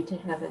journey to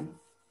heaven,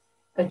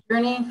 a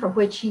journey for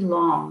which he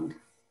longed.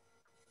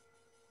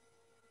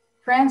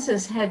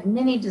 Francis had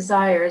many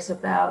desires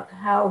about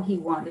how he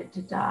wanted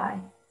to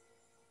die.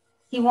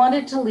 He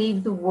wanted to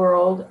leave the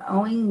world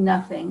owing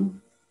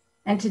nothing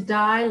and to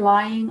die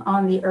lying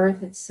on the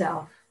earth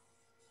itself.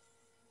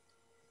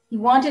 He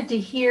wanted to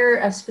hear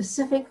a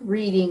specific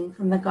reading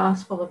from the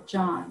Gospel of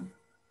John.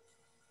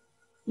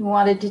 He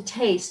wanted to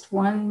taste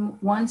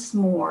once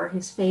more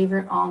his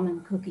favorite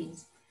almond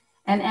cookies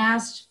and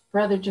asked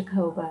Brother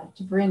Jacoba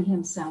to bring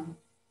him some.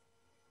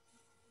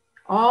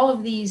 All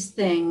of these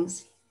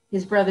things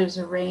his brothers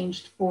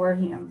arranged for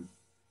him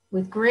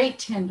with great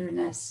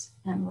tenderness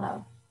and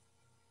love.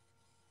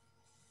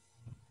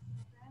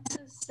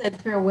 Francis said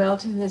farewell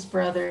to his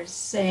brothers,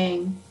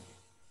 saying,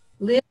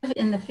 "Live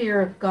in the fear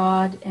of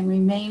God and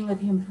remain with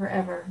him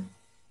forever.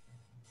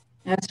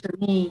 As for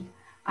me,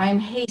 I am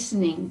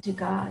hastening to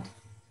God,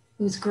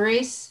 whose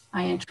grace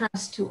I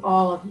entrust to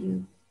all of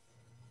you.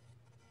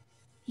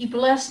 He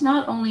blessed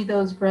not only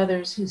those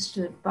brothers who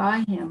stood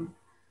by him,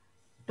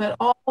 but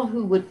all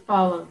who would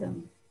follow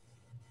them.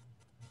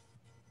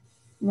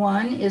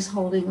 One is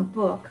holding a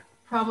book,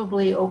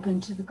 probably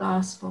open to the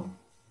gospel.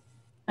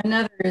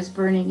 Another is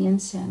burning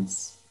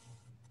incense.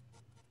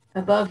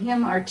 Above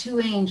him are two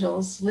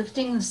angels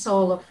lifting the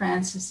soul of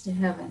Francis to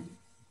heaven.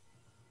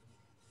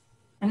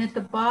 And at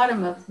the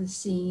bottom of the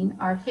scene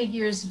are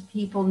figures of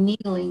people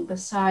kneeling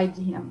beside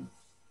him,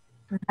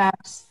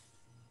 perhaps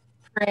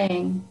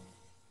praying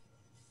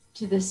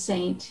to the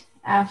saint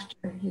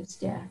after his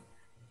death.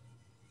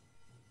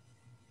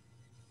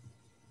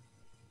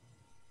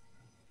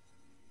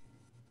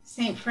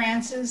 St.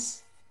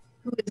 Francis,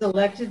 who is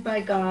elected by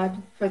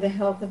God for the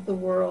health of the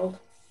world,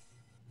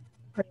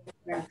 pray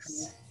for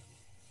us.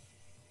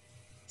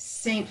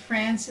 St.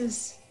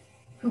 Francis,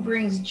 who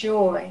brings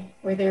joy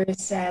where there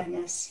is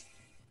sadness,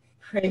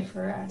 pray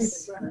for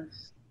us.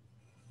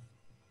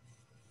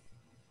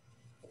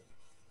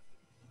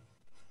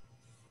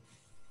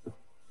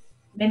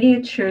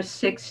 Miniature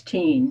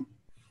 16.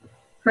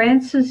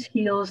 Francis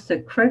heals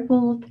the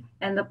crippled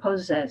and the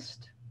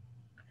possessed.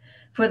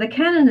 For the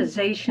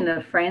canonization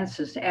of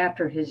Francis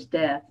after his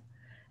death,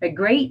 a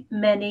great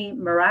many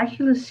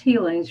miraculous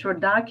healings were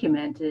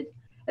documented,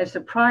 as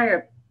the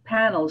prior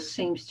panel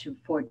seems to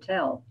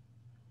foretell.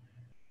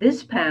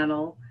 This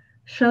panel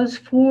shows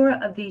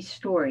 4 of these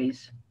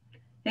stories,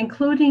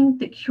 including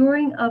the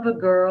curing of a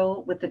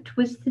girl with a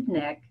twisted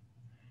neck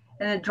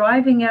and the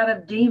driving out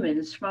of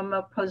demons from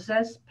a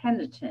possessed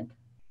penitent.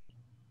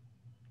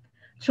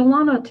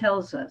 Celano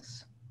tells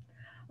us,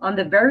 on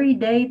the very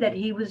day that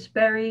he was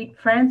buried,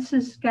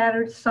 Francis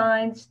scattered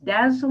signs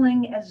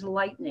dazzling as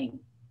lightning.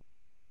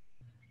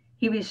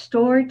 He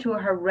restored to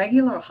her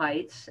regular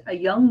heights a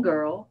young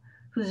girl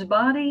whose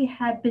body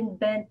had been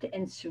bent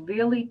and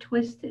severely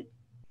twisted.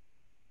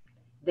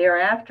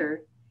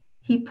 Thereafter,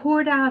 he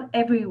poured out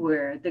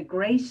everywhere the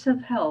grace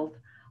of health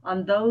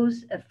on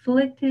those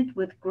afflicted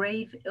with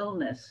grave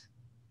illness,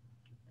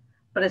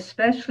 but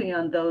especially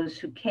on those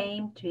who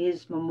came to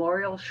his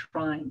memorial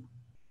shrine.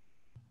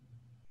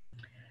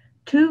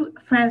 2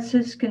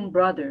 Franciscan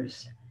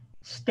brothers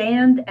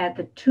stand at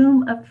the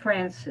tomb of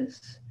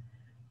Francis,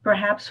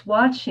 perhaps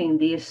watching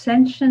the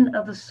ascension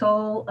of the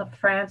soul of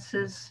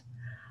Francis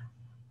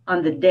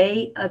on the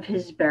day of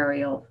his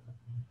burial.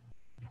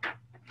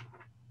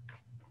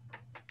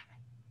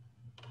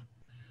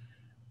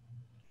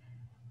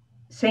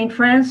 St.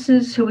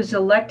 Francis, who was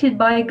elected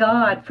by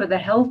God for the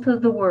health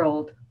of the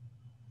world,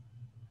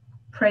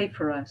 pray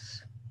for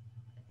us.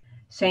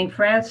 St.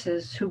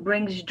 Francis, who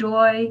brings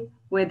joy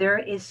where there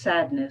is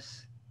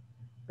sadness,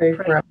 Pray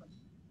for us.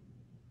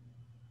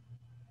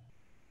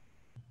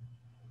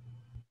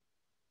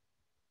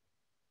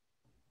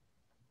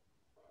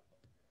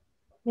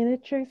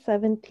 Miniature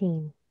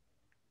 17.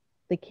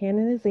 The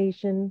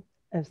canonization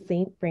of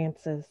St.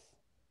 Francis.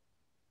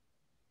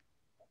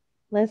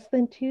 Less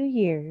than 2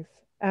 years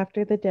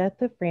after the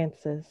death of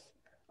Francis,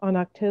 on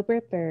October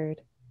 3rd,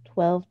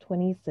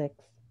 1226,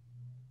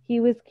 he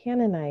was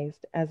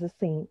canonized as a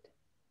saint.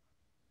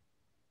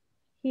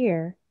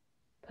 Here,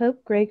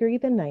 Pope Gregory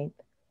IX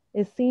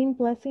is seen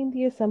blessing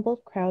the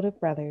assembled crowd of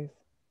brothers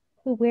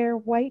who wear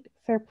white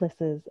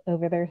surplices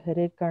over their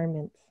hooded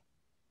garments.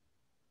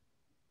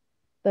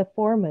 The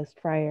foremost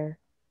friar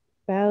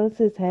bows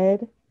his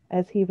head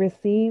as he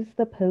receives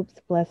the Pope's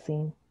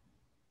blessing.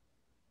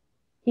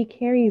 He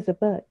carries a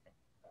book,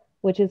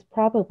 which is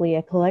probably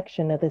a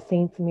collection of the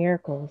saint's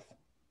miracles.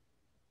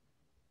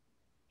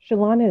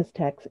 Celano's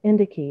text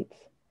indicates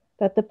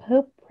that the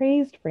Pope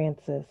praised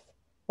Francis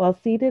while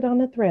seated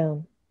on a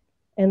throne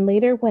and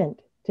later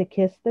went to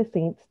kiss the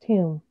saint's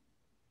tomb.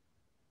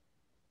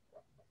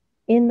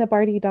 In the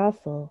Bardi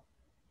Docile,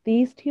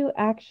 these 2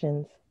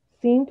 actions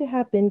seem to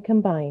have been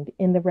combined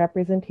in the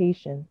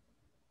representation,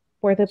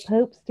 for the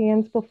Pope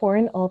stands before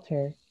an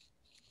altar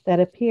that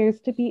appears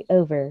to be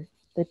over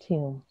the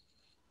tomb.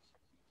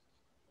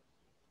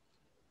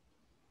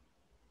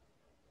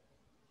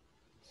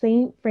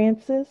 Saint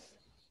Francis,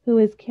 who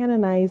is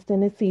canonized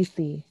in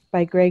Assisi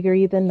by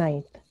Gregory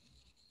IX.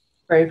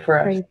 Pray for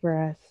us. Pray for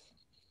us.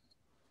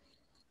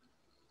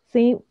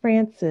 Saint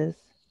Francis,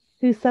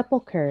 whose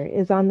sepulchre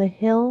is on the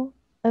hill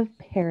of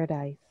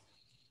paradise.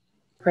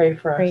 Pray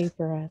for us. Pray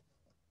for us.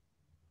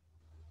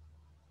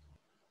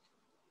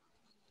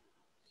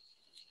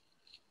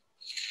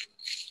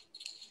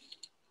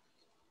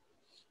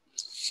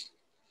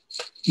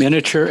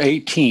 Miniature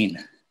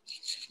 18.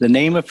 The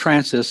name of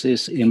Francis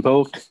is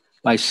invoked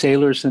by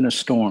sailors in a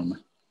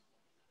storm.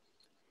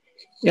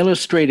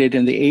 Illustrated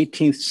in the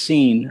 18th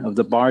scene of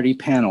the Bardi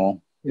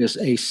panel is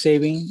a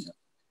saving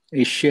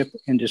a ship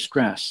in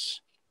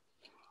distress.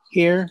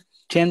 Here,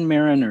 10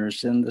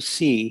 mariners in the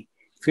sea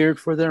feared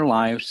for their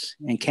lives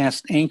and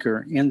cast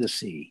anchor in the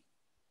sea.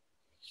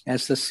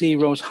 As the sea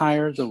rose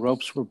higher, the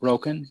ropes were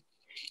broken,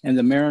 and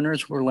the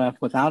mariners were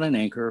left without an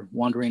anchor,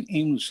 wandering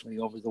aimlessly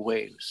over the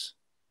waves.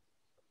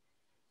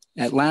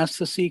 At last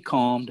the sea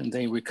calmed, and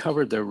they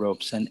recovered their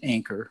ropes and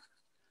anchor,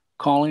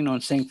 calling on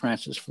St.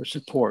 Francis for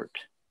support.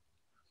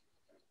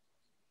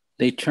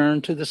 They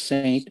turned to the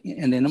saint,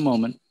 and in a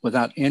moment,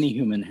 without any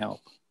human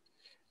help,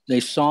 they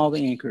saw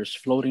the anchors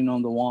floating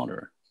on the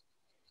water,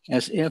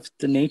 as if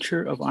the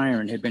nature of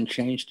iron had been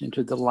changed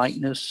into the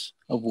lightness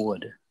of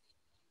wood.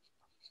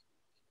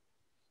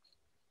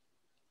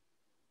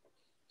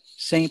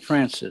 St.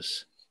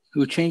 Francis,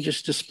 who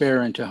changes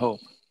despair into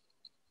hope,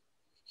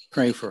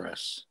 pray for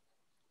us.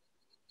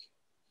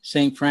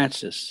 St.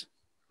 Francis,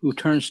 who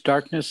turns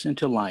darkness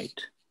into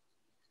light,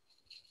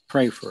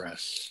 pray for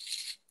us.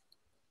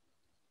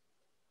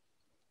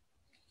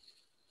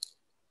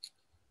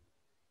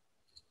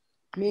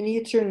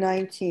 Miniature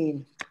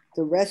 19.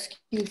 The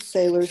rescued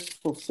sailors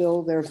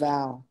fulfill their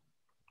vow.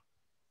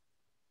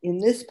 In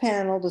this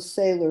panel, the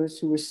sailors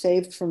who were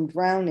saved from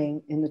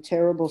drowning in the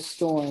terrible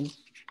storm,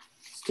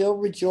 still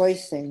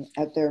rejoicing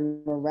at their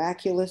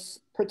miraculous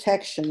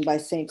protection by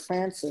St.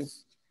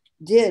 Francis,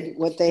 did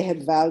what they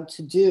had vowed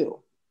to do.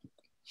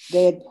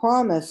 They had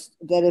promised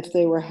that if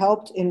they were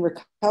helped in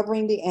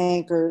recovering the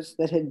anchors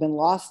that had been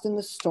lost in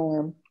the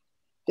storm,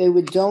 they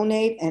would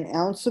donate an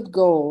ounce of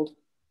gold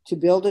to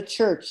build a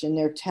church in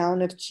their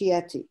town of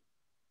Chieti.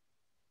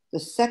 The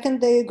second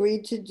they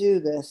agreed to do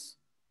this,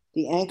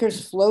 the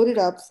anchors floated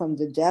up from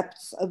the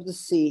depths of the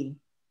sea,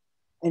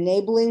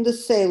 enabling the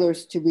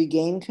sailors to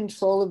regain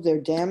control of their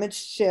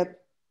damaged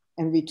ship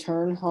and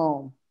return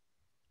home.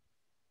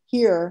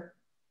 Here,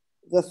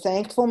 the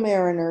thankful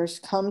mariners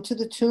come to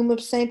the tomb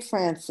of St.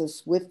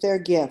 Francis with their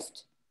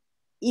gift,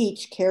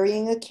 each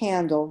carrying a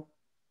candle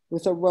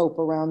with a rope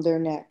around their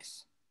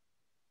necks.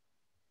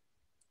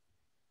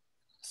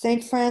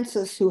 St.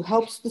 Francis, who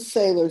helps the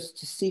sailors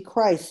to see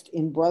Christ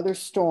in Brother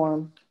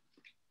Storm,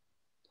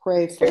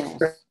 pray for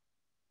us.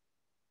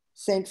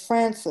 St.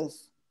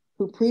 Francis,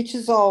 who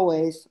preaches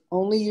always,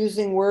 only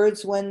using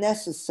words when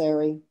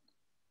necessary,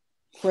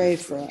 pray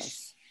for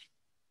us.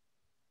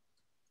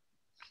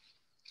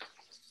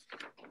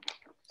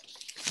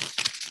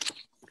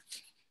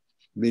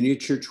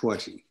 Miniature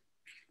 20.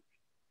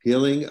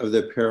 Healing of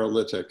the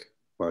paralytic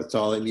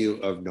Bartholomew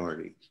of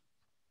Narni.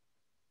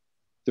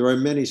 There are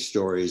many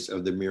stories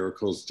of the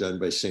miracles done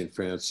by St.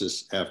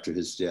 Francis after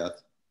his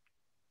death.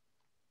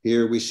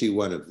 Here we see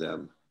one of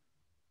them,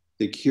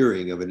 the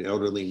curing of an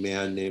elderly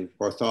man named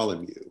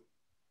Bartholomew,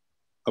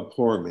 a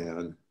poor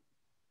man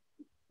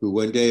who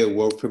one day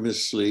awoke from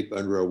his sleep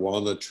under a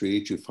walnut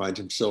tree to find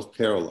himself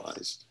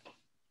paralyzed.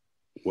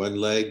 One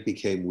leg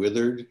became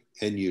withered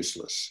and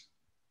useless.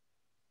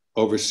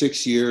 Over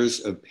 6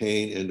 years of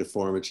pain and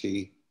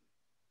deformity,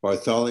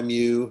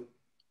 Bartholomew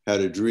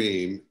had a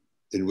dream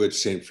in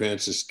which St.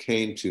 Francis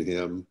came to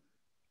him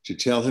to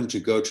tell him to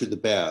go to the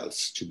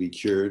baths to be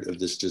cured of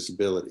this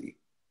disability.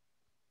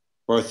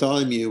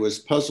 Bartholomew was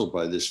puzzled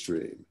by this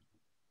dream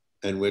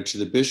and went to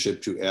the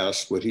bishop to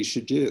ask what he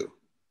should do.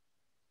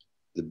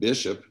 The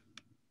bishop,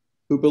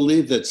 who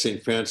believed that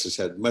St. Francis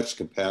had much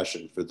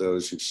compassion for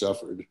those who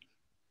suffered,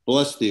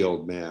 blessed the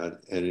old man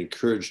and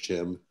encouraged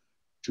him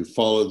to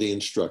follow the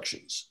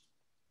instructions.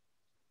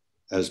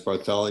 As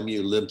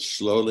Bartholomew limped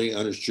slowly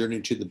on his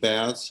journey to the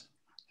baths,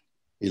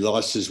 he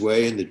lost his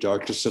way in the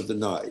darkness of the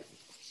night.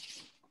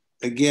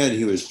 Again,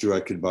 he was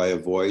directed by a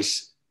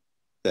voice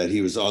that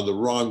he was on the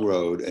wrong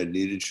road and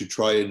needed to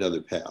try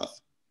another path.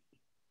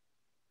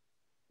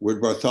 When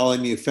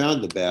Bartholomew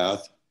found the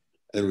bath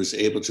and was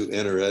able to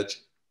enter it,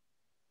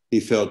 he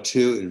felt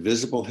 2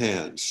 invisible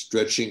hands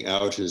stretching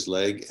out his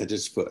leg and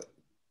his foot.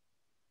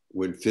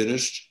 When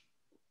finished,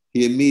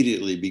 he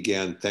immediately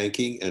began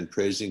thanking and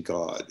praising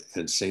God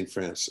and St.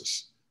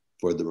 Francis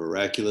for the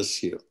miraculous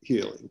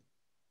healing.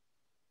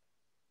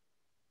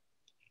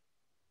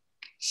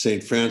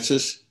 St.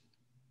 Francis,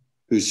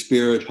 whose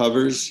spirit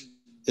hovers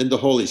in the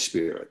Holy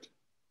Spirit,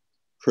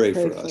 pray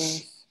for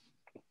us.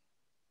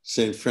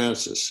 St.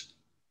 Francis,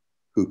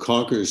 who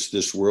conquers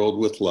this world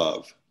with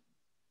love,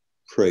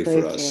 pray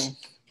for us.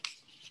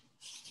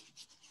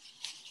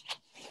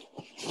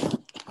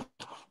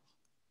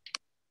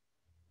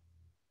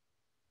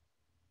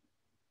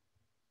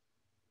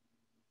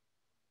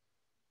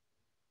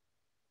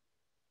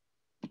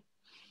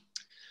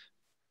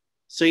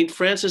 St.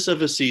 Francis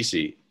of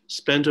Assisi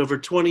spent over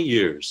 20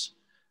 years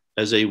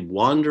as a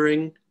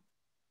wandering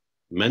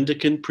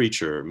mendicant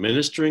preacher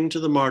ministering to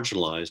the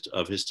marginalized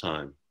of his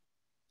time.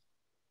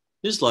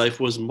 His life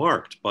was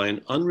marked by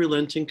an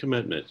unrelenting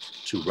commitment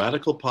to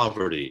radical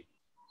poverty,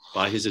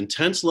 by his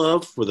intense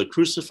love for the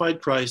crucified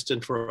Christ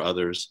and for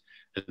others,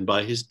 and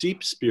by his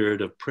deep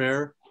spirit of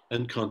prayer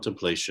and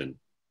contemplation.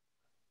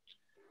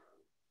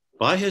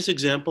 By his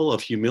example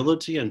of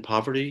humility and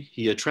poverty,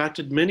 he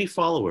attracted many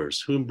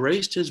followers who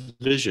embraced his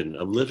vision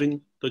of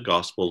living the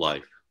gospel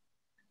life.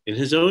 In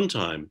his own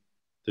time,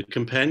 the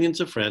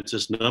companions of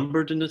Francis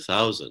numbered in the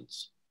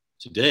thousands.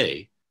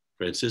 Today,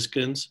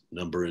 Franciscans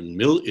number in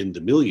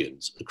the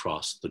millions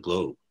across the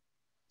globe.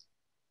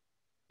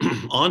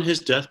 On his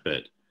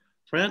deathbed,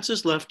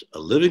 Francis left a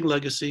living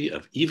legacy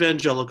of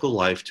evangelical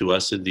life to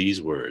us in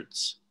these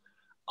words: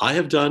 "I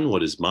have done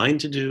what is mine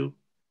to do.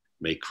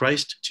 May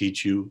Christ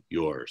teach you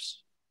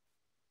yours."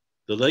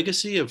 the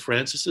legacy of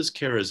Francis's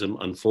charism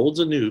unfolds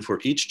anew for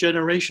each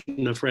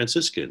generation of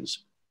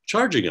Franciscans,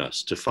 charging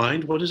us to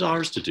find what is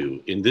ours to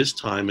do in this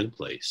time and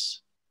place.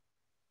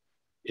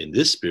 In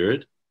this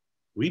spirit,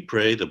 we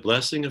pray the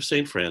blessing of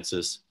St.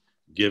 Francis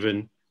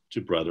given to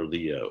Brother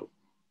Leo.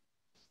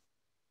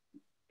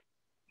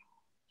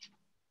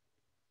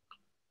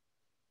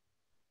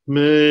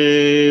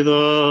 May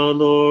the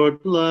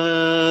Lord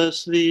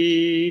bless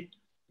thee.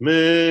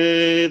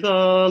 May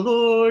the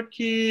Lord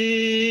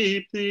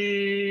keep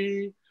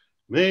thee.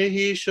 May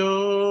he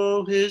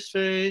show his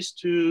face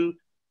to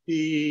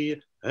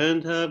thee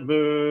and have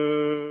mercy.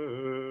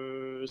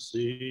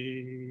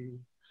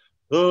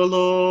 The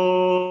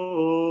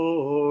Lord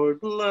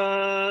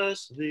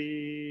bless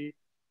thee.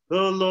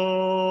 The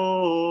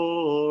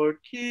Lord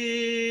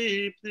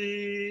keep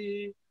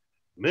thee.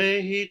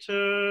 May he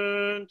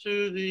turn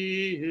to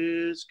thee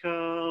his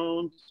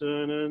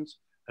countenance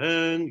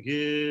and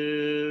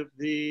give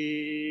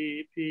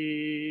thee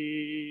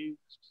peace.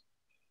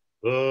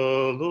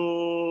 The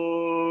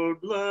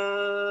Lord bless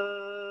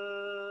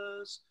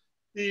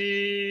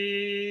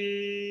thee.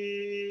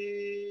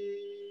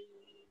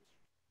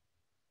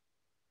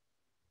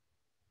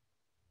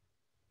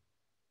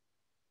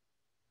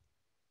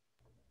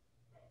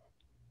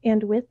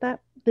 And with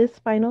this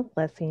final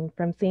blessing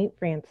from St.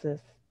 Francis,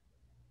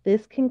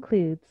 this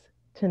concludes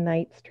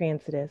tonight's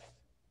Transitus.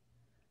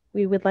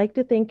 We would like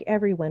to thank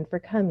everyone for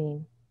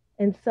coming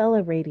and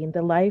celebrating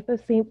the life of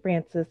St.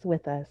 Francis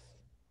with us.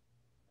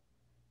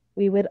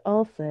 We would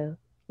also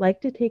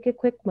like to take a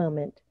quick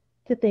moment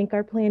to thank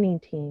our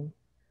planning team,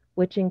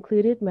 which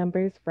included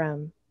members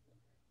from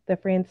the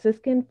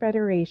Franciscan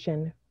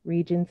Federation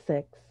Region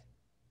 6,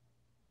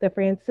 the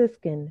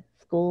Franciscan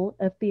School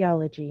of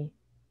Theology,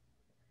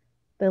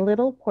 the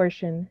Little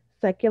Portion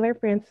Secular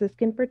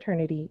Franciscan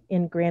Fraternity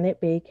in Granite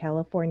Bay,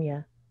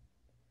 California,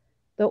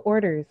 the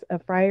Orders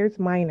of Friars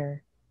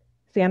Minor,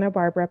 Santa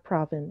Barbara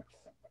Province,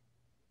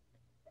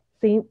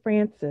 St.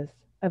 Francis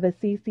of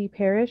Assisi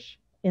Parish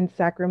in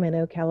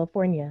Sacramento,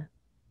 California,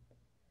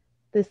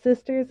 the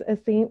Sisters of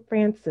St.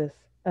 Francis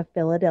of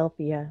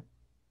Philadelphia,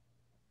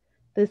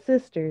 the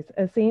Sisters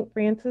of St.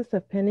 Francis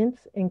of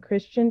Penance and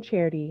Christian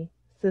Charity,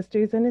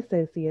 Sisters and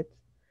Associates,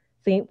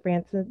 St.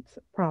 Francis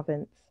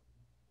Province,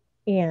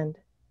 and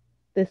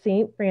the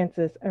St.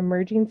 Francis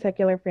Emerging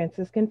Secular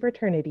Franciscan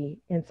Fraternity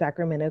in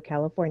Sacramento,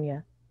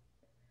 California.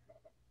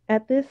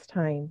 At this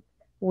time,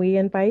 we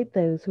invite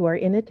those who are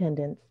in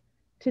attendance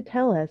to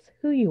tell us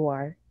who you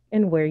are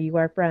and where you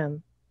are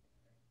from.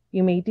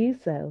 You may do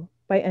so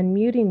by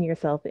unmuting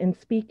yourself and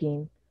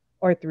speaking,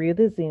 or through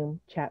the Zoom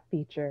chat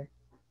feature.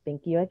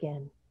 Thank you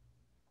again.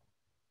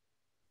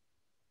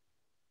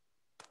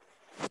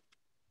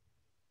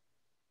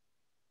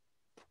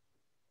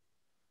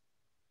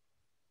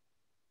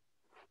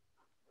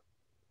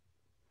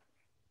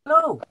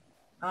 Hello,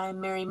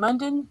 I'm Mary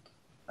Munden,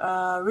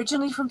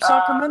 originally from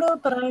Sacramento,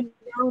 but I'm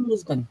now in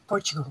Lisbon,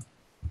 Portugal.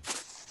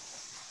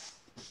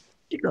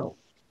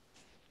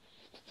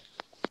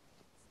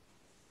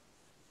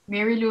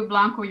 Mary Lou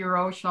Blanco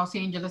Yorosh, Los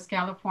Angeles,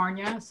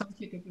 California,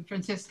 Associate of the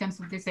Franciscans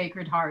of the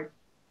Sacred Heart.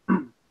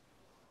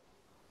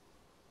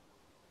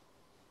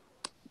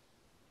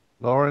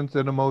 Lawrence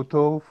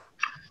Inamoto,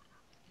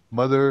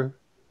 Mother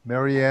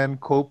Marianne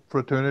Cope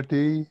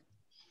Fraternity,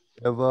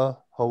 Eva,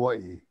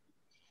 Hawaii.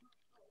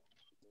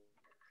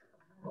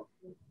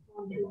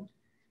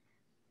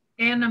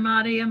 Anna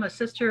Amadi, I'm a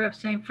sister of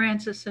St.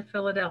 Francis of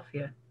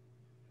Philadelphia.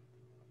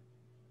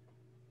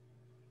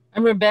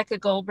 I'm Rebecca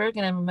Goldberg,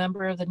 and I'm a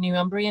member of the New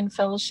Umbrian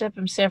Fellowship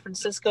in San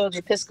Francisco of the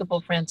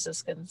Episcopal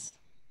Franciscans.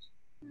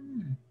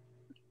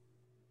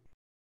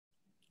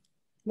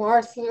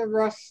 Martha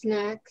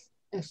Rusnak,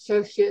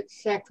 Associate,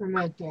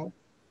 Sacramento.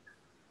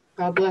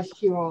 God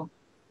bless you all.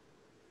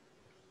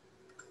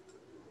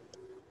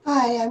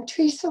 Hi, I'm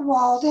Teresa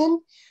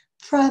Walden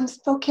from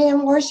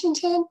Spokane,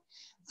 Washington.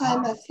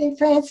 I'm a St.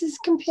 Francis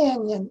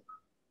companion.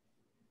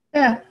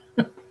 Yeah.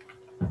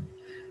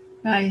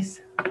 Nice.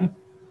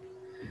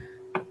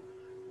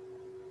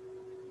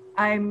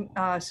 I'm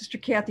Sister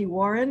Kathy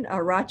Warren,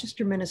 a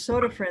Rochester,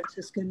 Minnesota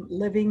Franciscan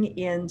living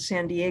in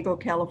San Diego,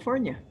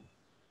 California.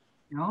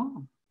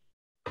 Oh.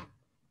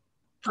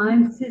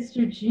 I'm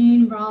Sister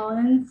Jean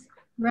Rollins,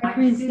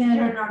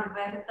 representative.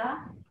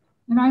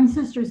 And I'm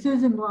Sister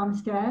Susan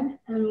Blomstead.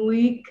 And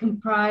we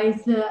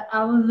comprise the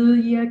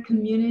Alleluia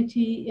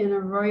community in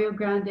Arroyo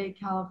Grande,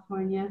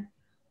 California,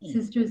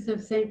 Sisters of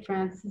St.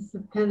 Francis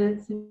of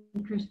Penance and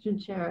Christian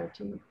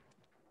Charity.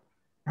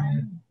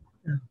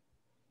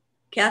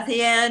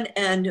 Kathy Ann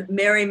and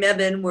Mary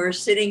Mebane were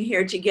sitting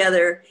here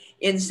together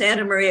in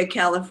Santa Maria,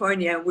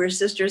 California. We're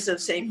Sisters of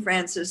St.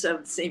 Francis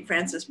of St.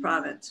 Francis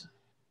Province.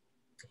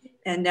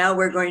 And now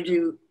we're going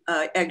to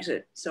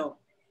exit. So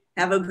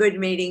have a good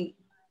meeting.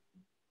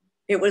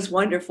 It was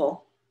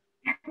wonderful.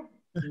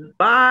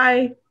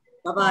 Bye.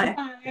 Bye-bye.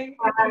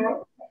 Bye.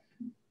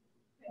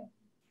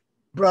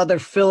 Brother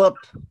Philip,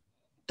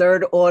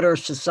 Third Order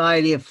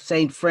Society of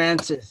St.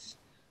 Francis,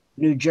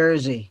 New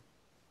Jersey.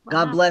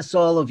 God bless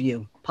all of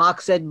you.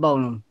 Pax et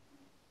bonum.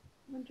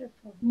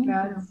 Wonderful.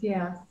 Yes,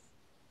 yes.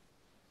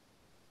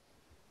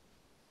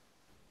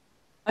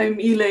 I'm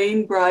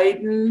Elaine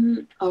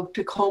Bryden of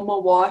Tacoma,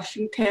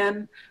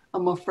 Washington.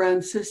 I'm a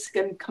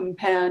Franciscan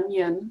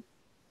companion.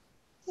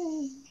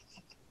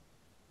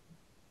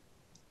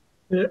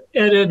 Ed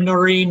and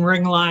Noreen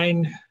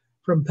Ringline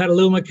from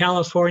Petaluma,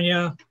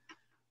 California.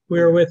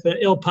 We're with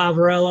the Il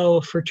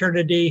Pavarello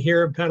fraternity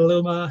here in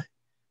Petaluma.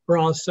 We're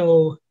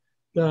also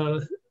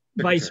the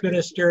vice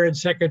minister and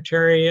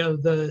secretary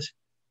of the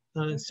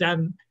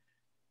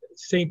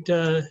St.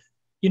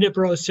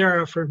 Junipero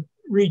Serra for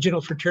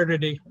regional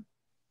fraternity.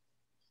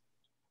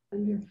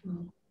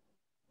 Wonderful.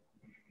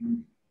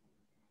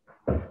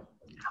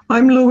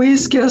 I'm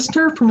Louise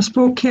Gessner from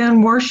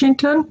Spokane,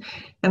 Washington,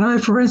 and I'm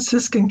a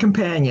Franciscan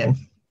companion.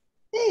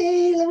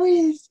 Hey,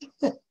 Louise.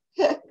 Hi,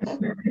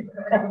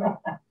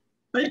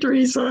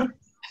 Teresa.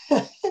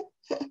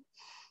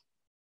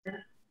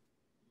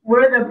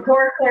 We're the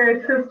Poor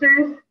Clare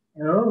sisters.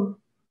 Oh.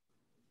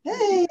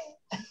 Hey.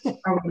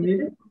 Are we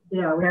muted?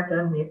 Yeah, we have to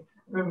unmute.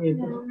 We're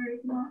muted.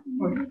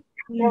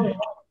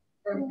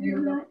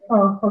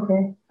 Oh,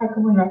 okay. How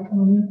come we're not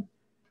coming in?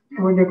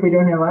 I wonder if we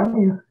don't have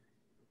audio.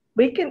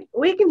 We can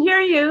hear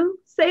you.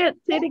 Say it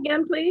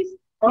again, please.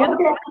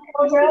 Okay,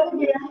 we'll try it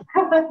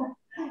again.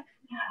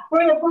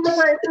 We're the Poor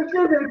Clare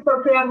sisters in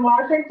Spokane,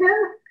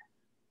 Washington.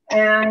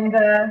 And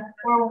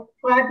we're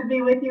glad to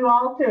be with you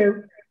all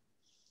too.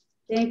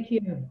 Thank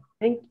you.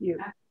 Thank you.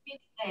 Happy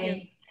Feast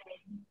Day.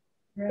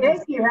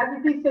 Thank you.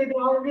 Happy Feast Day to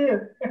all of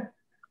you.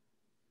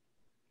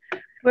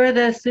 We're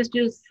the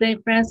Sisters of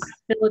St. Francis,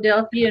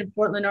 Philadelphia and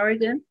Portland,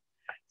 Oregon.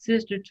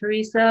 Sister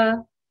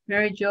Teresa,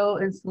 Mary Jo,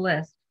 and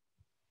Celeste.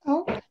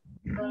 Oh.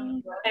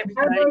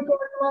 Everybody.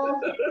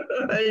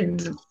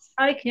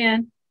 Hi,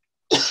 Ken.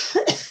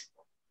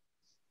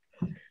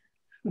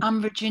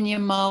 I'm Virginia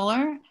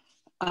Muller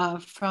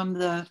from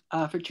the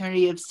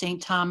Fraternity of St.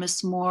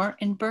 Thomas More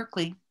in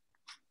Berkeley.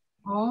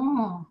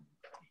 Oh.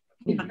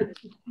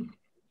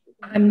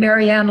 I'm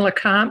Marianne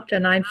Lecomte,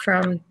 and I'm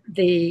from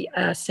the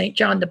St.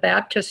 John the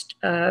Baptist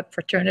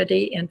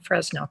fraternity in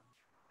Fresno.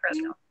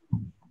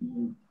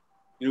 And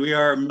we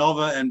are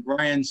Melva and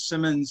Brian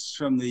Simmons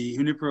from the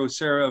Junipero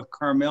Serra of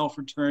Carmel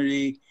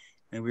fraternity,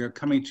 and we are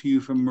coming to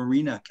you from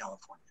Marina,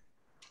 California.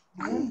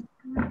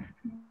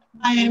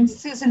 I am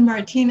Susan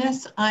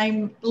Martinez.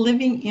 I'm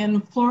living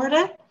in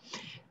Florida,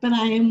 but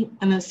I am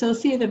an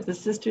associate of the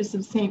Sisters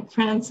of St.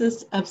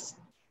 Francis of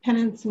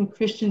Penance and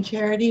Christian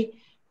Charity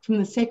from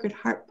the Sacred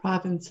Heart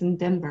province in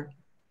Denver.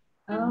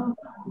 Oh,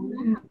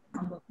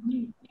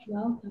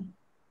 welcome.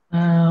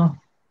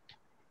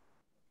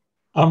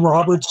 I'm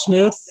Robert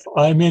Smith.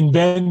 I'm in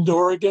Bend,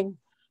 Oregon.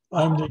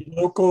 I'm the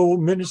local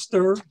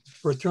minister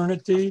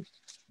fraternity,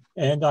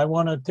 and I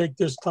want to take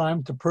this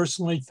time to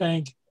personally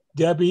thank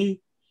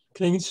Debbie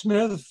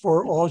Kingsmith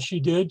for all she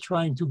did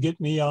trying to get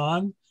me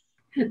on.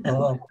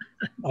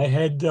 I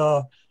had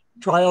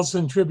trials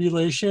and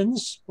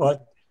tribulations,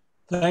 but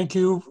thank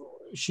you.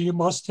 She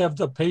must have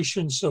the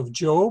patience of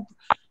Job.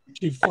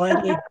 She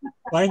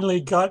finally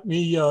got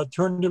me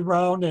turned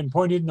around and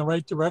pointed in the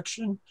right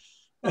direction.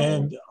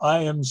 And I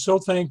am so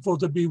thankful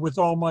to be with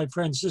all my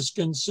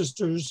Franciscan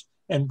sisters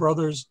and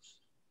brothers.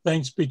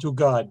 Thanks be to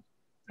God.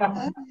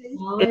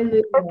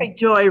 It's perfect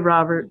joy,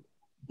 Robert.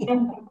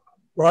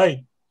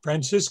 Right,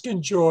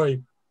 Franciscan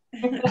joy.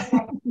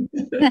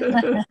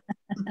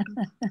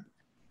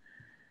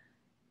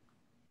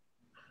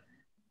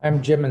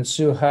 I'm Jim and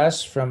Sue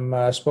Huss from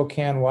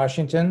Spokane,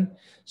 Washington,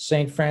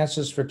 St.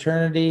 Francis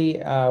Fraternity,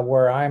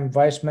 where I'm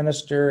vice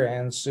minister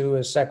and Sue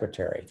is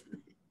secretary.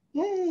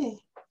 Yay.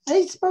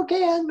 Hey,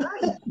 Spokane.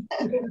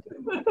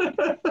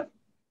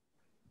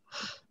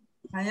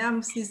 I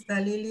am Sister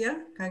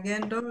Lilia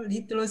Cagendo,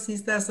 Little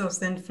Sisters of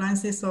St.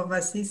 Francis of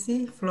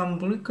Assisi from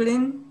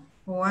Brooklyn,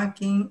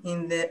 working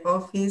in the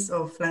office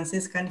of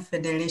Franciscan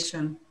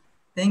Federation.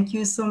 Thank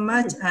you so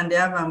much, and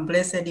have a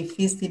blessed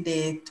feast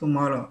day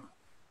tomorrow.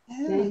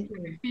 Thank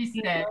you.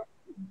 Feast day.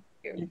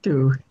 You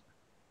too.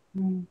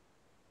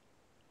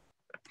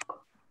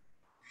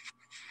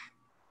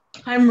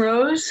 I'm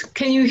Rose.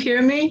 Can you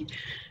hear me?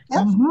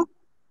 Yep.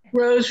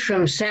 Rose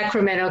from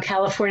Sacramento,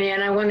 California,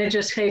 and I want to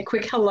just say a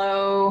quick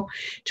hello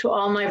to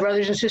all my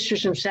brothers and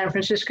sisters from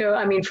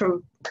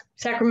from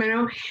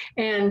Sacramento,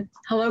 and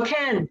hello,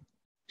 Ken.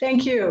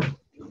 Thank you.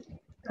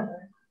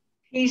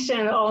 Peace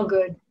and all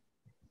good.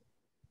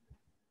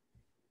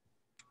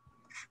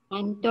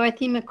 I'm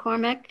Dorothy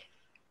McCormick,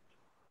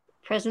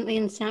 presently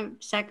in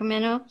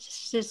Sacramento,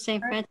 Sisters of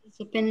St. Francis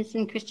of Penance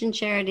and Christian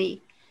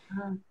Charity.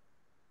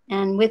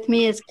 And with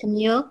me is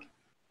Camille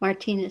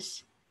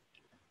Martinez.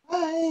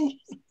 Hi.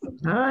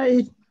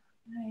 Hi.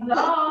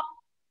 Hello.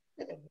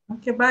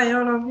 Okay, bye,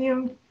 all of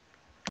you.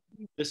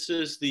 This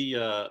is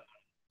the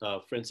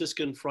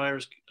Franciscan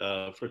Friars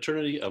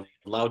Fraternity of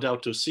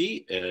Laudato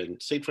Si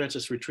and St.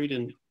 Francis Retreat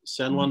in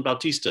San Juan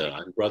Bautista.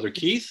 I'm Brother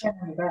Keith.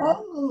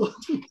 Oh.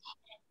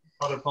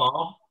 Brother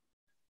Paul.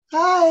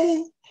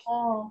 Hi.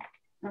 Oh.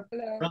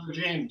 Brother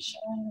James.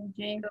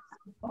 James.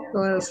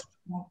 Hello.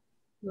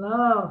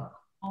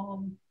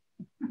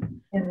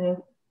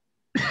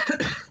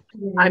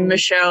 I'm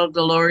Michelle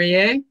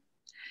Delorier,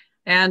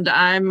 and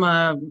I'm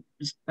a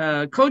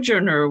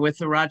co-journer with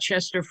the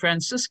Rochester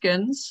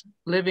Franciscans,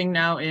 living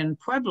now in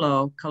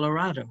Pueblo,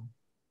 Colorado.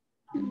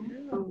 I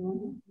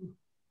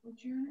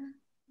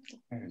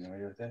have no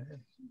idea what that is.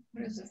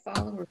 What is a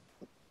follower?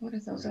 What are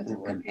those other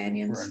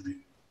companions?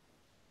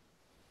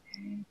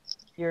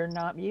 You're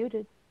not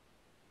muted.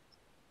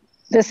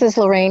 This is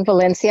Lorraine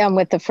Valencia. I'm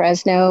with the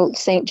Fresno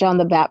St. John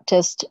the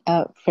Baptist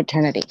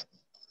fraternity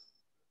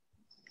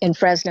in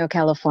Fresno,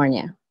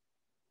 California.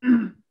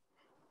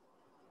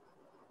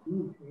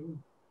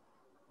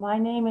 My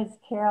name is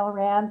Carol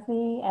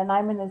Ramsey, and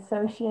I'm an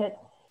associate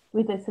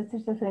with the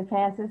Sisters of St.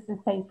 Francis in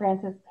St.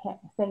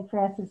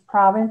 Francis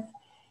Province.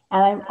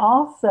 And I'm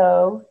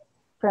also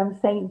from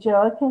St.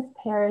 Joachim's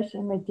Parish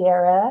in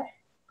Madera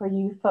for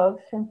you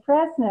folks from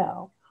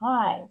Fresno.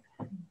 Hi,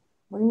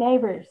 we're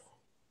neighbors.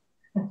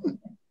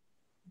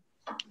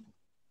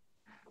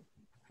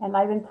 And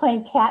I've been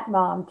playing cat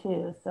mom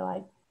too, so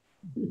I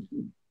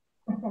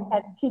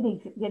had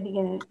kitties getting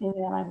in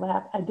my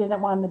lap. I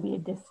didn't want to be a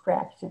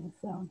distraction,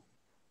 so.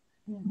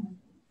 Yeah.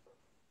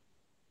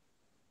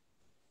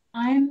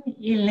 I'm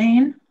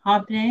Elaine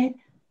Hobley,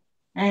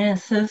 an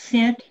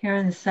associate here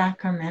in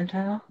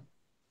Sacramento.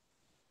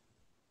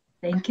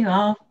 Thank you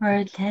all for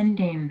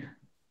attending.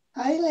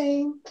 Hi,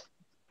 Elaine.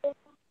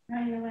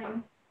 Hi,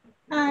 Elaine.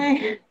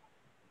 Hi.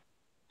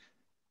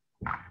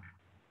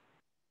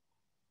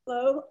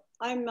 Hello,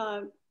 I'm,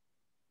 oh,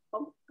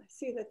 I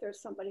see that there's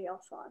somebody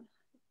else on.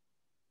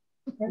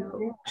 Anna.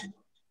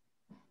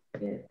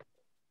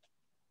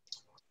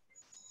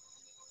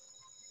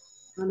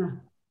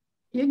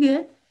 You're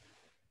good.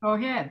 Go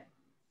ahead.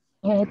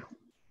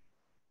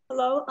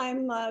 Hello,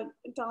 I'm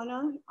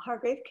Donna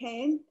Hargrave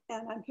Kane,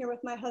 and I'm here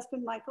with my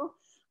husband, Michael.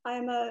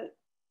 I'm a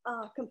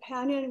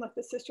companion with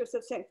the Sisters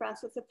of St.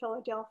 Francis of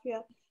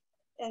Philadelphia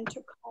in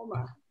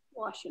Tacoma,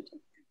 Washington.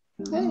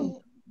 Hey.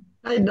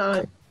 Hi,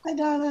 Donna. Hi,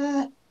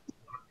 Donna.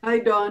 Hi,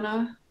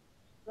 Donna.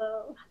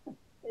 Hello.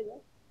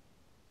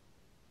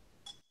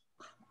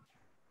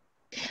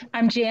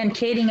 I'm Jan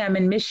Kading. I'm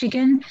in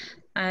Michigan,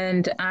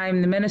 and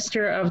I'm the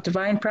Minister of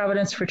Divine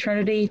Providence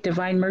Fraternity,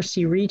 Divine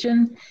Mercy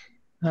Region.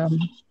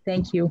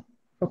 Thank you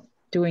for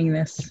doing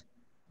this.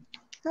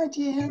 Hi,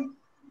 Jan.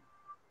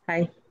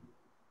 Hi.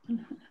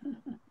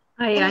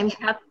 Hi, I'm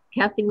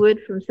Kathy Wood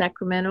from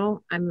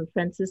Sacramento. I'm a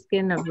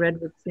Franciscan of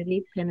Redwood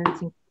City,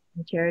 Penance and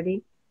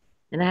Charity.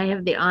 And I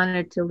have the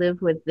honor to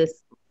live with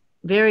this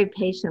very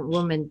patient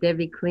woman,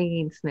 Debbie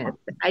Clinging Smith.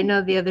 I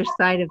know the other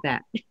side of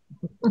that.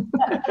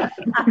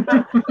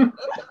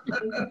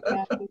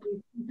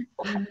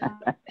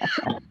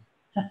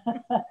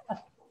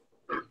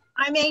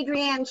 I'm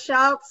Adrienne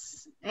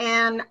Schultz,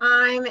 and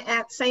I'm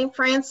at St.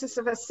 Francis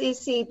of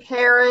Assisi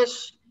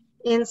Parish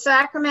in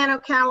Sacramento,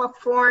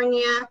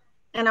 California,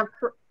 and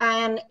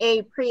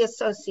a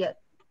pre-associate.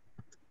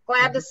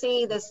 Glad to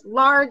see this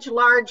large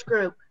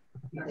group.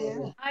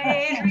 Yeah.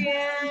 Hi,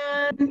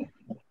 Adrienne.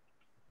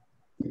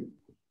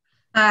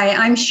 Hi,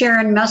 I'm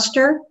Sharon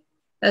Muster,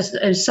 as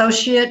an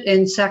associate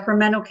in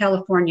Sacramento,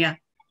 California.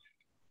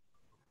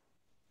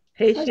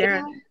 Hey, Hi,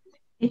 Sharon.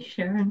 Hey,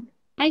 Sharon.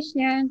 Hi,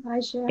 Sharon. Hi,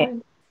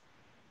 Sharon.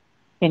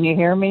 Can you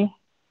hear me?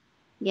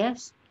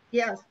 Yes.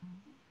 Yes.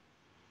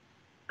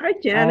 Hi,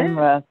 Janet.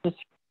 I'm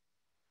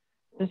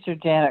Sister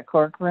Janet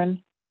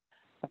Corcoran,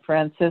 a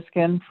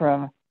Franciscan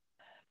from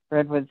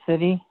Redwood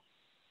City.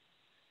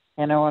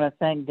 And I want to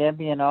thank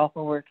Debbie and all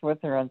who worked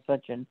with her on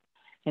such an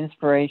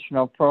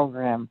inspirational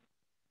program.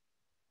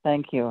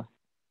 Thank you.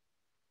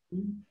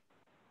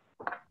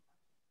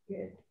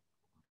 Good.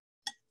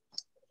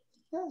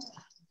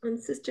 I'm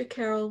Sister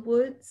Carol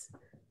Woods.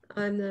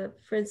 I'm the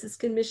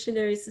Franciscan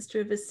Missionary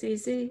Sister of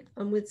Assisi.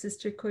 I'm with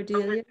Sister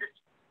Cordelia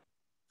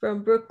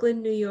from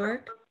Brooklyn, New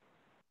York.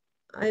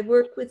 I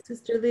work with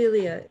Sister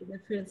Lilia in the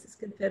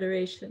Franciscan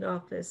Federation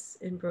office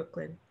in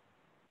Brooklyn.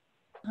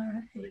 All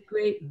right. Have a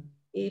great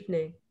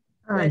evening.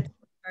 Hi. Glad to be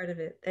part of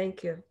it.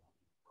 Thank you.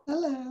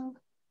 Hello.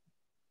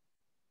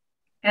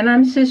 And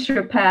I'm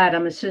Sister Pat.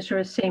 I'm a Sister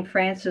of St.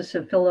 Francis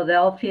of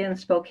Philadelphia in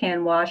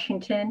Spokane,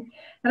 Washington.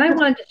 And I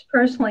want to just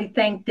personally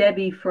thank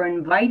Debbie for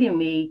inviting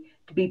me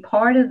to be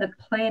part of the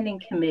planning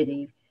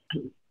committee.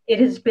 It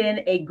has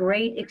been a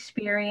great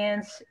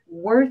experience,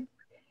 worth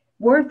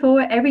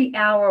every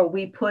hour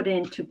we put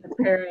into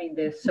preparing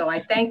this. So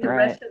I thank the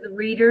rest of the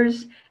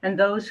readers and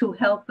those who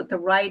helped with the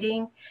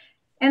writing.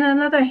 And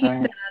another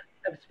hand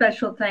of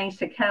special thanks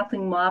to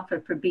Kathleen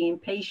Moffat for being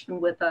patient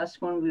with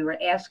us when we were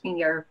asking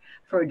her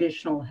for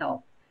additional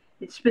help.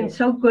 It's been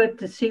so good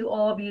to see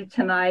all of you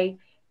tonight,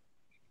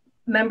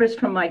 members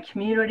from my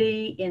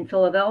community in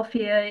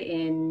Philadelphia,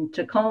 in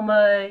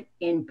Tacoma,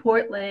 in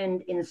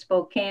Portland, in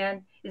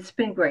Spokane. It's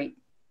been great.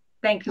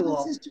 Thank you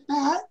all. Sister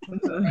Pat.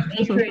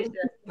 Hey, Teresa.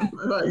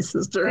 Hi,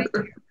 sister.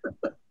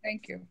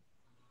 Thank you.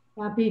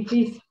 Happy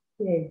feast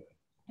day.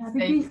 Happy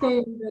feast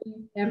day,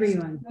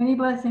 everyone. Many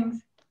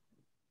blessings.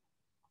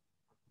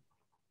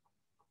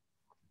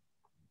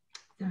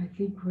 So I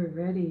think we're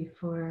ready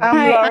for.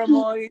 I'm Laura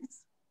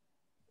Moyes,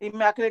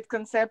 Immaculate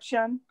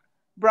Conception,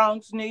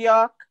 Bronx, New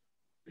York.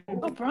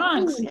 Oh,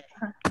 Bronx.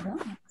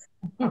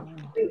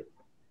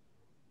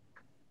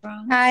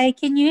 Hi,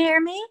 can you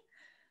hear me?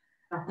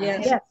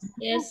 Yes. Yes.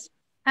 Yes.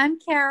 I'm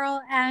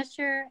Carol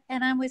Asher,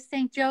 and I'm with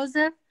St.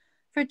 Joseph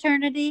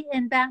Fraternity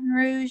in Baton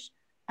Rouge,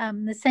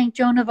 the St.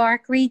 Joan of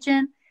Arc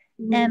region,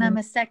 and I'm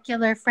a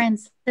secular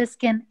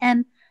Franciscan,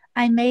 and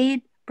I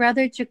made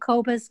Brother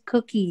Jacoba's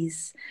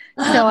cookies.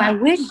 So I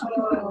wish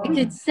I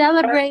could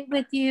celebrate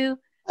with you,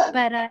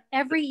 but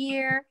every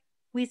year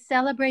we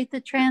celebrate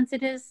the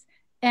Transitus,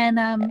 and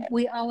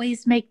we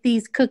always make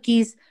these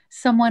cookies.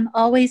 Someone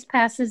always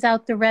passes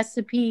out the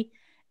recipe,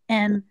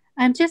 and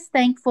I'm just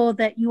thankful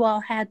that you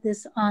all had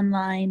this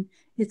online.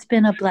 It's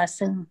been a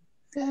blessing.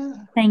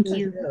 Thank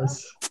you.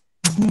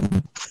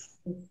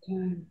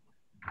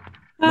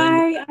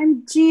 Hi,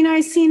 I'm Jean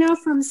Icino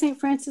from St.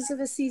 Francis of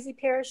Assisi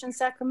Parish in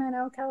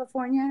Sacramento,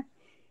 California.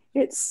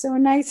 It's so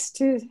nice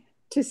to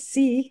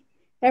see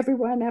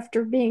everyone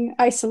after being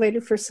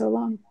isolated for so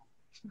long.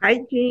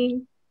 Hi,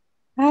 Jean.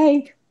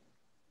 Hi.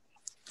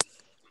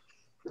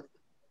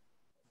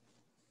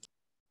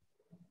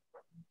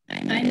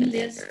 I'm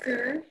Liz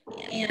Kerr,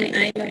 and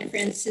I'm a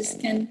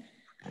Franciscan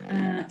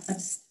of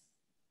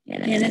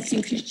Penance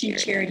and Christian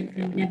Charity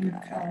from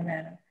Denver,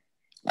 Colorado.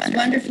 It's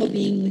wonderful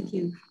being with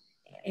you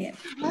and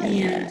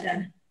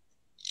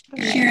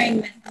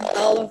sharing with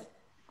all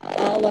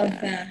of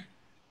the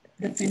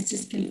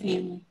Franciscan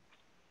family.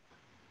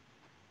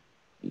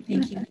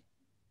 Thank you.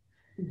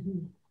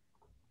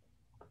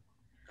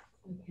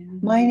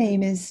 My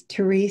name is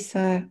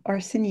Teresa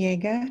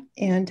Arciniega,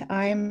 and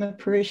I'm a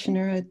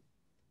parishioner at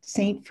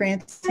St.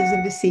 Francis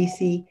of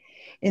Assisi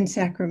in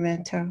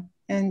Sacramento.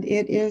 And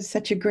it is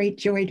such a great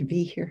joy to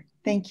be here.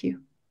 Thank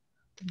you.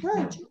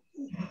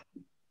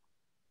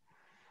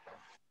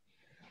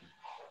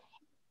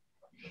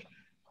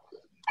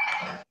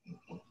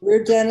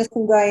 We're Dennis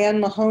and Diane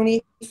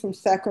Mahoney from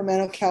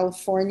Sacramento,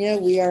 California.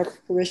 We are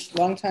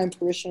longtime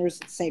parishioners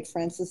at St.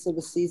 Francis of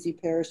Assisi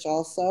Parish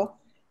also.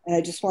 And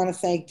I just want to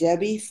thank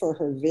Debbie for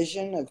her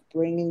vision of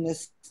bringing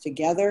this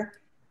together.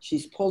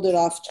 She's pulled it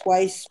off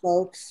twice,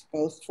 folks,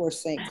 both for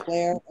St.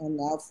 Clair and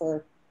now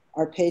for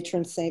our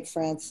patron, St.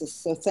 Francis.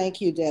 So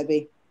thank you,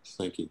 Debbie.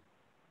 Thank you.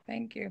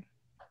 Thank you.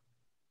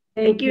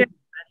 Thank you.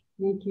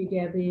 Thank you,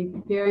 Debbie,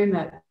 very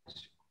much.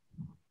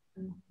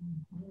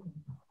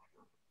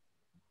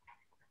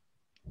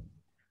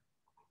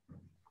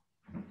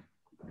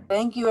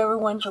 Thank you,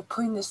 everyone, for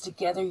putting this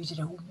together. You did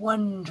a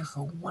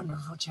wonderful,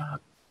 wonderful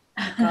job.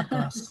 God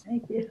bless.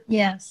 Thank you.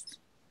 Yes.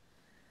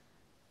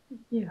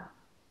 Thank you.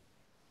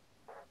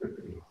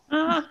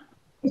 Oh.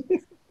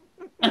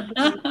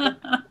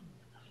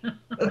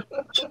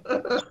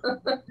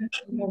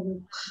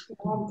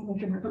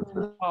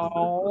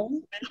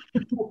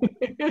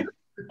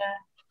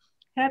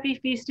 Happy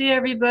feast day,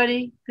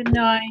 everybody. Good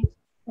night.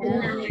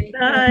 Good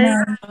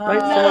night.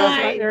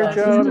 Hi there,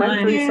 Joan.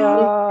 Hi,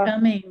 Teresa.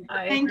 Coming.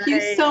 Thank you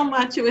so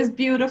much. It was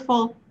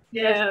beautiful.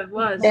 Yeah, it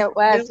was. It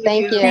was.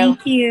 Thank you.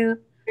 Thank you.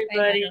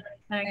 Everybody.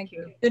 Thank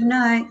you. Good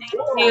night.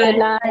 Good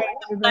night,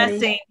 everybody.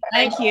 Blessing.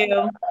 Thank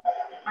you.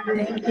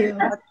 Thank you.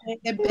 Where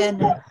you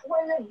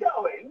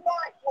going?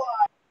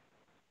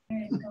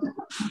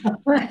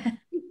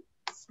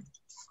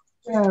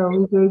 So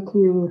we go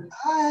to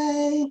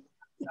Bye.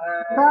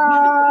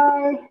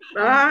 Bye.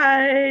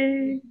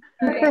 Bye.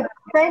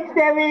 Thanks,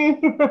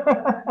 Debbie.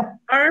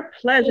 Our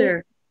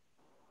pleasure.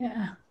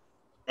 Yeah.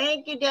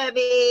 Thank you,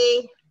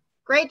 Debbie.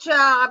 Great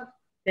job.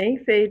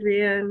 Thanks,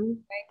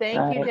 Adrian.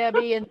 Thank you,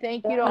 Debbie, and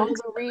thank you to all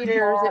the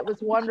readers. It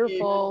was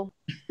wonderful.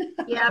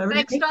 Yeah,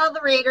 thanks to all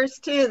the readers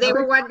too. They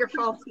were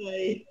wonderful.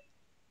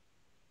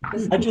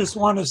 I just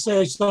want to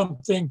say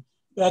something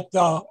that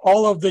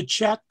all of the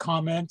chat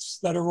comments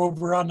that are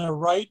over on the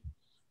right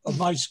of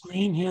my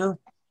screen here,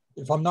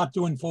 if I'm not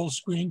doing full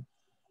screen,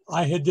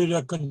 I had did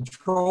a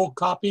control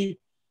copy.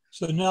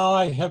 So now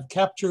I have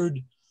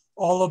captured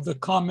all of the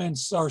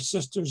comments our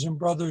sisters and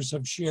brothers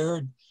have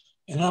shared,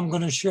 and I'm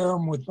going to share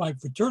them with my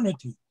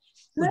fraternity,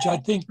 which I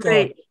think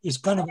is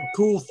kind of a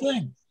cool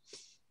thing.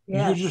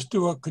 Yeah. You just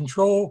do a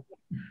control,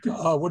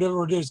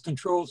 whatever it is,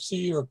 control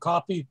C or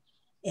copy,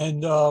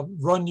 and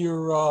run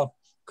your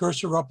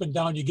cursor up and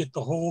down. You get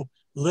the whole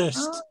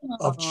list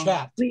of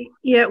chat. We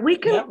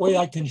can. That way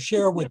I can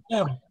share with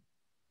them.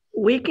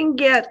 We can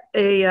get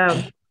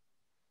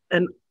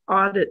an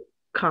audit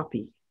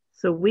copy,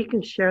 so we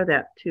can share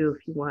that too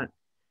if you want.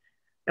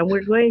 And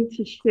we're going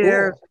to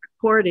share the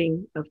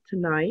recording of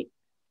tonight,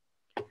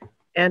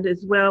 and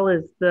as well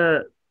as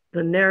the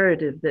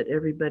narrative that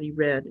everybody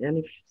read. And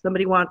if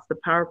somebody wants the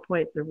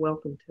PowerPoint, they're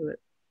welcome to it.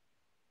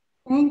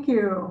 Thank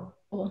you.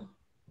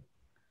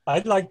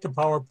 I'd like the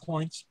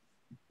PowerPoints.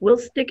 We'll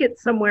stick it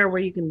somewhere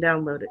where you can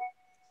download it.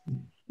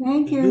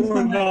 Thank you. You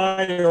and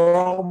I are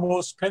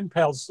almost pen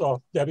pals,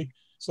 Debbie.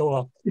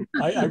 So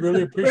I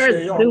really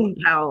appreciate We're Zoom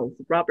pals,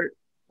 Robert.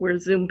 We're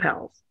Zoom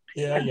pals.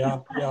 Yeah.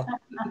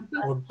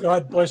 Well,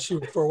 God bless you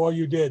for all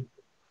you did.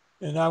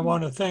 And I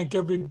want to thank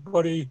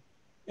everybody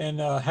and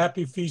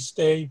happy feast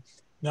day.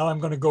 Now I'm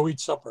going to go eat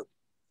supper.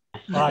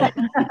 Bye.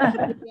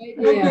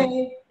 Yeah.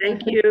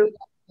 Thank you.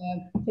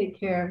 Take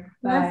care.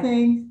 Bye.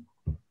 Blessings.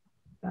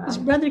 Is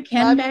Brother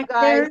Ken Love you back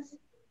guys. there?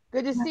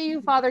 Good to see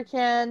you, Father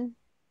Ken.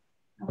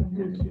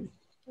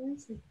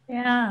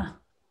 Yeah.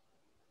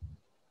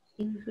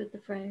 He was with the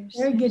friars.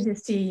 Very good to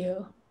see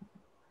you.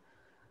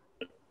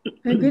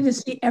 Very good to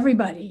see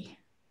everybody.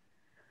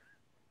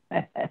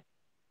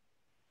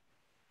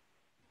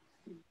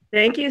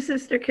 Thank you,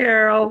 Sister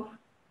Carol.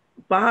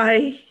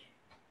 Bye.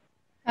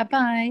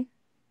 Bye-bye.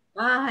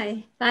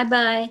 Bye.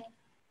 Bye-bye.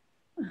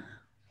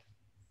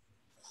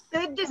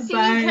 Good to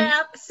see you,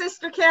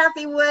 Sister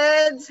Kathy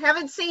Woods.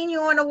 Haven't seen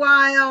you in a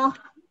while.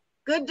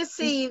 Good to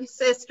see you,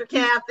 Sister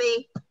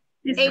Kathy.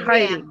 She's Amen.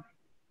 hiding.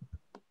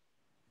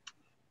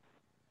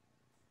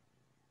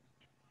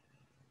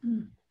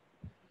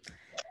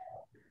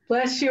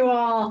 Bless you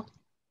all.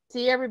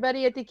 See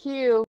everybody at the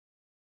queue.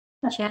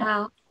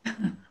 Ciao.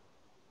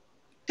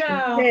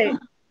 Ciao. Okay.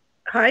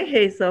 Hi,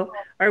 Hazel.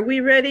 Are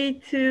we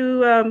ready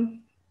to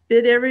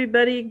bid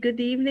everybody good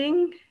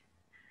evening?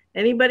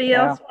 Anybody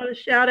else want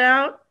to shout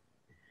out?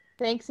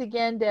 Thanks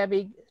again,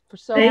 Debbie, for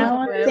so Thank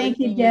much for you. everything Thank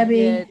you, Debbie.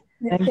 did.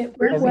 It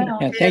went well.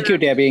 Yeah, thank you,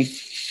 Debbie.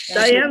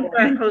 Diane's our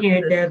Thank you,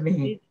 hostess. Debbie. She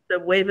needs to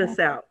wave us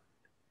out.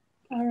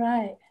 All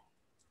right.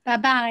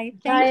 Bye-bye. Bye,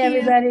 Thank you.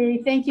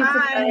 everybody. Thank you for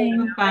Bye.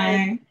 coming.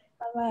 Bye.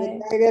 Bye-bye. Good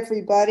night,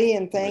 everybody,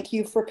 and thank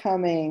you for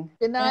coming.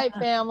 Good night,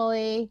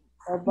 family.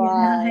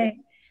 Bye-bye.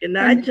 Good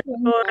night,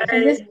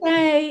 And this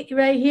guy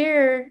right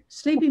here,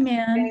 Sleepy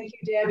Man. Thank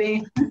you,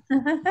 Debbie.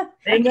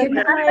 Thank you, Good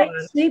night.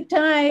 everyone. Sleep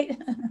tight.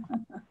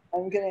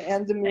 I'm going to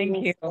end the Thank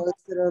meeting you. for those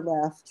that are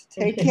left.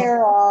 Take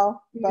care,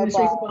 all.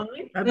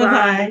 Bye-bye.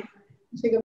 Bye-bye.